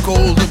need to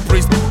call the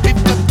priest. If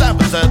the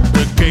taverns at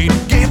the gate,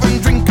 give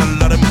and drink a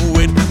lot of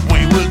wait.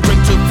 We will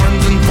drink to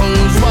friends and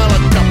foes while a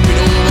cup it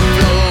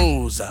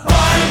overflows.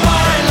 Bye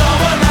bye,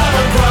 lover,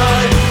 never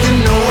cry. You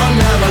know I'll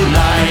never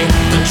lie.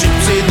 The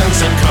gypsy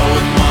dancer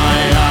caught my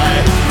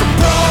eye. The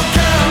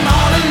broken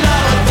hearted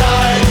never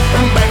die.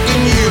 I'm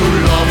begging you,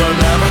 lover,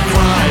 never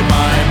cry.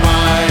 Bye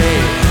bye.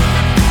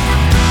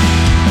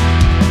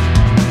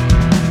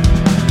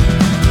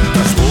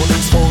 There's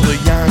warnings for the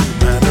young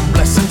man and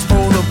blessings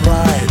for the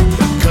bride.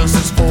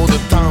 Curses for the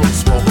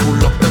townsfolk who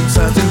lock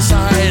themselves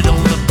inside.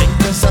 All the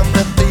thinkers and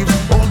the thieves,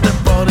 all their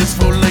bodies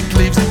full like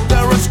leaves.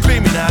 They're all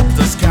screaming at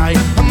the sky,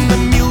 and the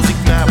music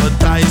never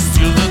dies.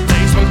 Till the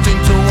days melt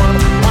into one,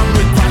 and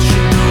we crash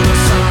into the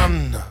sun.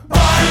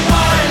 Bye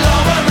bye,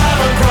 lover,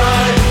 never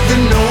cry. You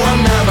know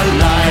I'll never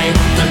lie.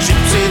 The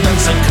gypsy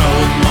dancer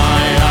caught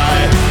my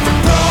eye. The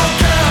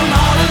broken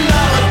hearted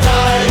never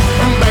die.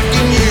 I'm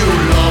begging you,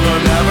 lover,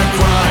 never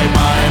cry.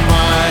 Bye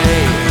bye.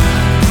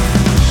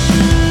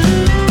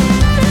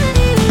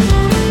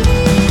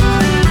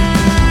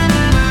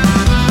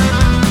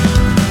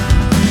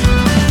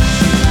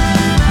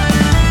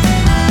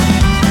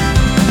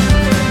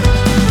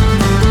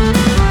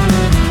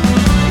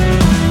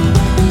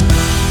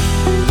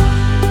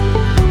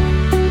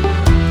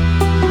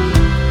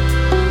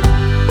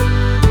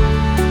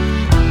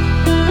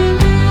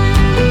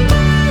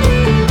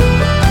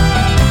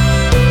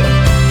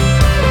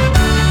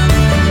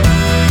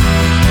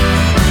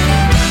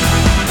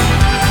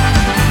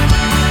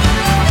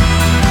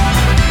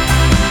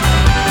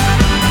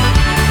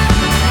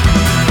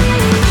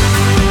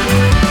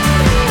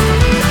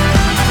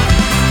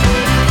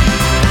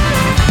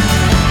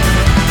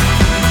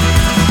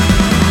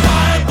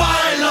 Bye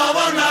bye,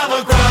 lover, never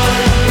cry.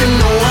 You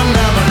know I'll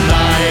never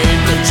lie.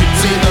 The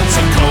gypsy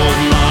dancer caught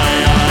my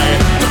eye.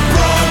 The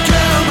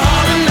broken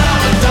hearted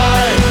never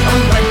die.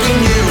 I'm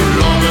begging you,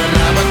 lover,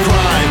 never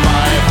cry.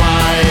 Bye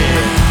bye.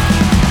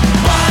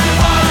 Bye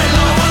bye,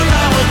 lover,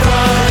 never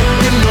cry.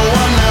 You know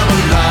I'll never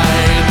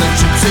lie. The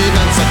gypsy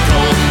dancer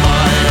caught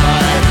my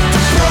eye.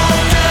 The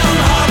broken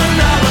hearted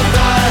never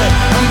die.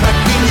 I'm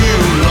begging you,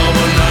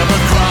 lover, never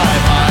cry.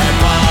 Bye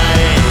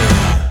bye.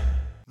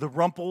 The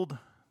Rumpled,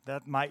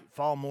 that might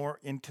fall more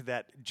into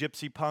that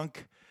gypsy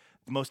punk,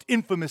 the most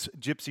infamous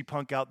gypsy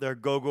punk out there,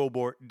 Go-Go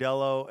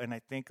Bordello. And I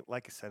think,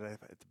 like I said at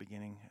the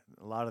beginning,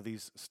 a lot of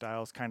these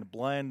styles kind of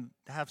blend,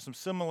 have some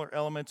similar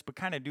elements, but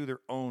kind of do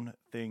their own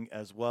thing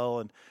as well.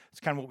 And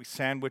it's kind of what we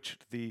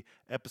sandwiched the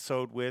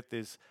episode with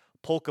is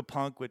polka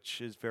punk,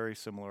 which is very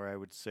similar, I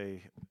would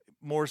say,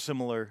 more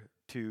similar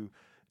to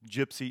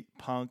gypsy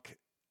punk.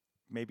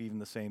 Maybe even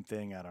the same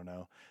thing, I don't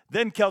know.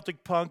 Then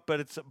Celtic punk, but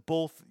it's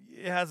both,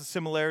 it has the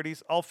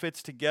similarities, all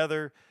fits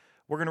together.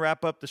 We're going to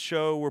wrap up the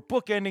show. We're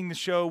bookending the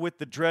show with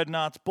the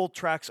Dreadnoughts, both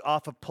tracks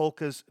off of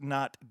Polka's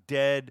Not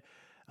Dead.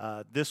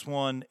 This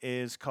one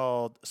is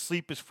called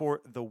Sleep is for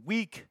the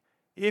Weak.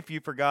 If you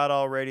forgot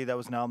already, that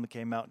was an album that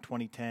came out in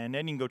 2010.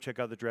 And you can go check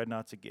out the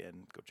Dreadnoughts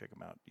again. Go check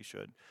them out. You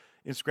should.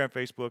 Instagram,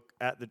 Facebook,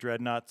 at the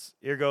Dreadnoughts.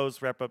 Here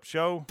goes, wrap up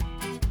show.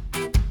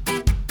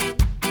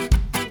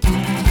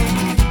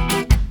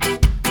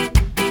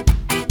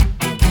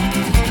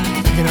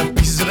 Picking up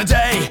pieces of the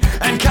day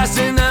and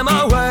casting them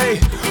away.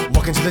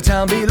 Walking to the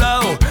town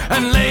below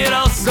and lay it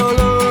all so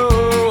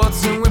low.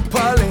 What's in with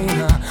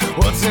Paulina?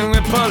 What's in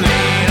with Paulina?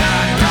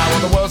 Now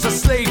while the world's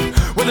asleep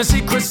with the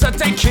secrets that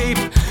they keep.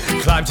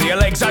 Climb till your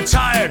legs are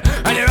tired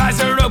and your eyes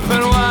are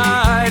open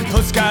wide.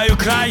 Polska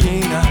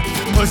Ukraina,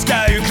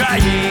 Polska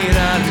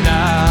Ukraina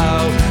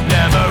now.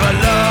 Never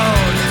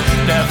alone,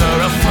 never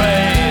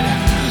afraid.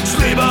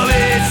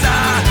 Slibovica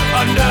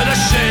under the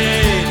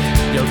shade.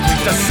 You'll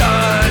greet the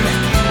sun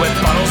with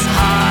bottles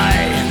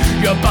high.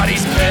 Your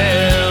body's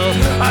pale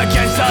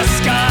against the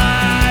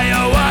sky.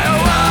 Oh why, oh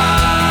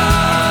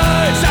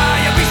why?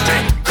 Zajebiście,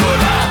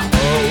 kurwa.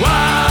 Oh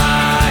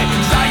why?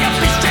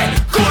 Zajebiście,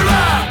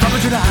 kurwa. Up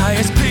to the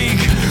highest peak.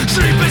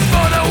 Sleep is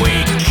for the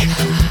weak.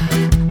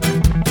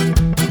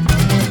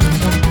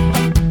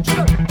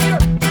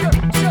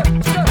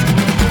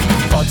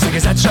 All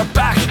tickets at your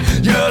back.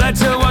 You're led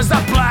towards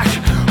the black.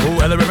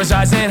 Where the river's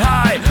rising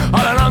high,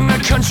 all along the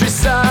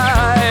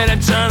countryside.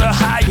 Enter the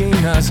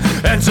hyenas,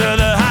 enter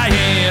the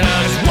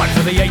hyenas. 1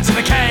 for the A to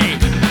the K,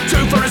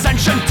 2 for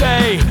Ascension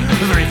Day,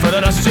 3 for the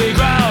dusty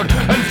ground,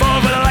 and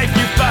 4 for the life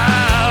you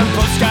found.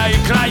 Polska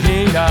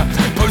Ukraina,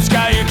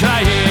 Polska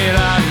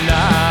Ukraina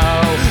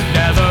now.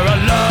 Never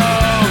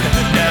alone,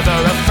 never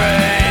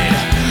afraid.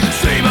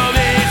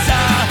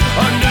 Slibovica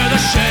under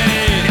the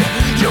shade.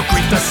 You'll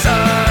greet the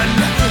sun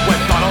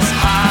with bottles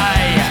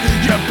high.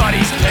 Your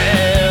body's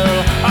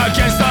pale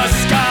against the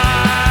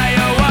sky.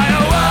 Oh why,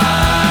 oh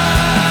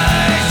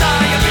why?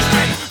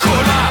 Zajebiście,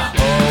 kurwa.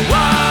 Oh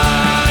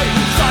why?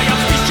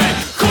 Zajebiście,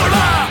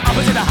 kurwa. Up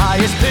to the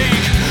highest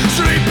peak.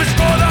 Sleep is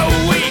for the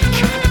weak.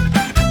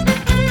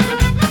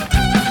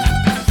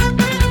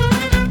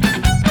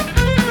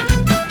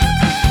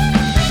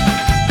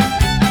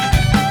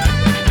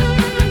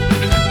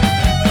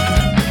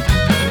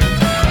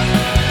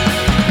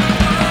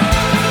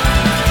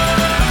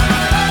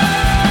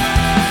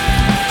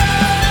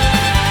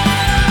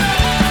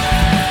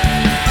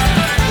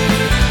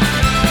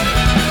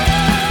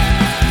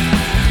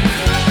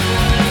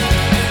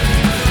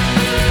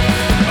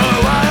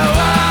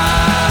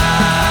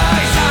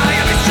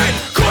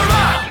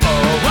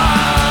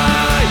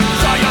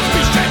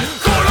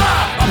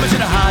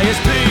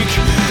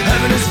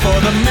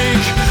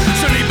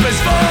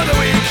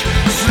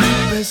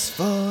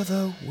 For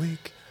the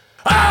weak.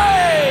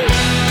 Hey!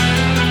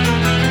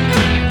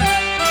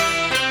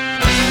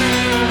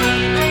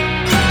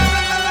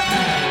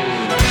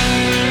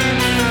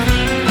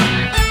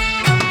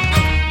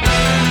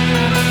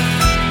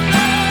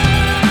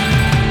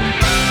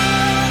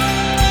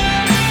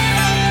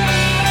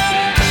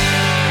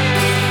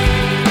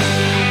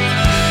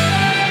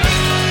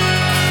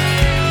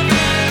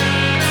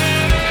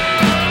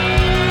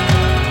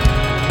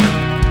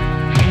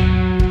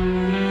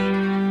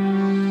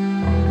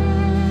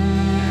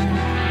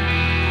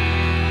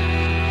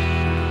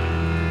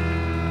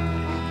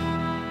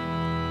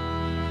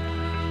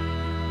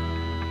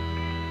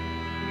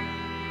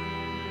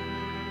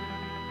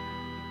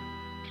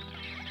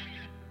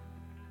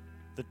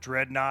 The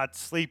Dreadnought,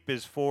 Sleep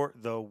is for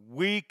the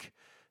Weak.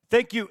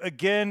 Thank you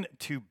again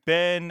to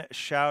Ben.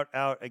 Shout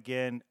out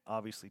again,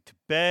 obviously, to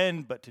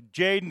Ben, but to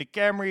Jaden, to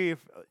Camry,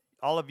 if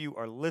all of you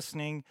are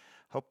listening.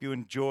 Hope you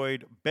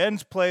enjoyed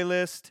Ben's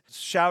playlist.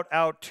 Shout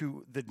out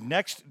to the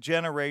next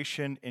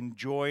generation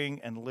enjoying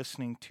and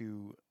listening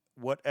to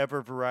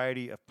whatever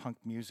variety of punk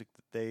music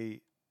that they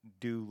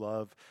do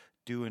love,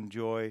 do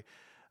enjoy.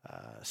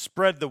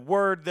 Spread the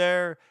word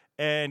there.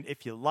 And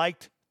if you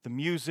liked the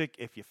music,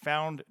 if you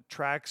found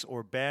tracks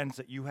or bands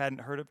that you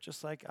hadn't heard of,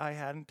 just like I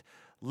hadn't,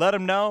 let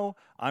them know.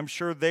 I'm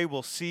sure they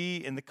will see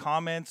in the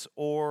comments,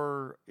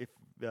 or if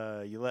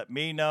you let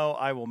me know,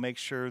 I will make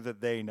sure that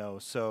they know.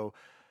 So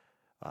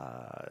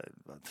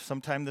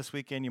sometime this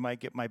weekend, you might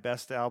get my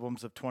best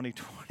albums of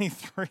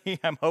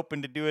 2023. I'm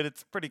hoping to do it.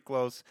 It's pretty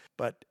close.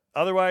 But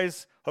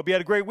otherwise, hope you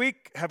had a great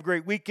week. Have a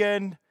great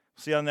weekend.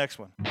 See you on the next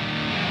one.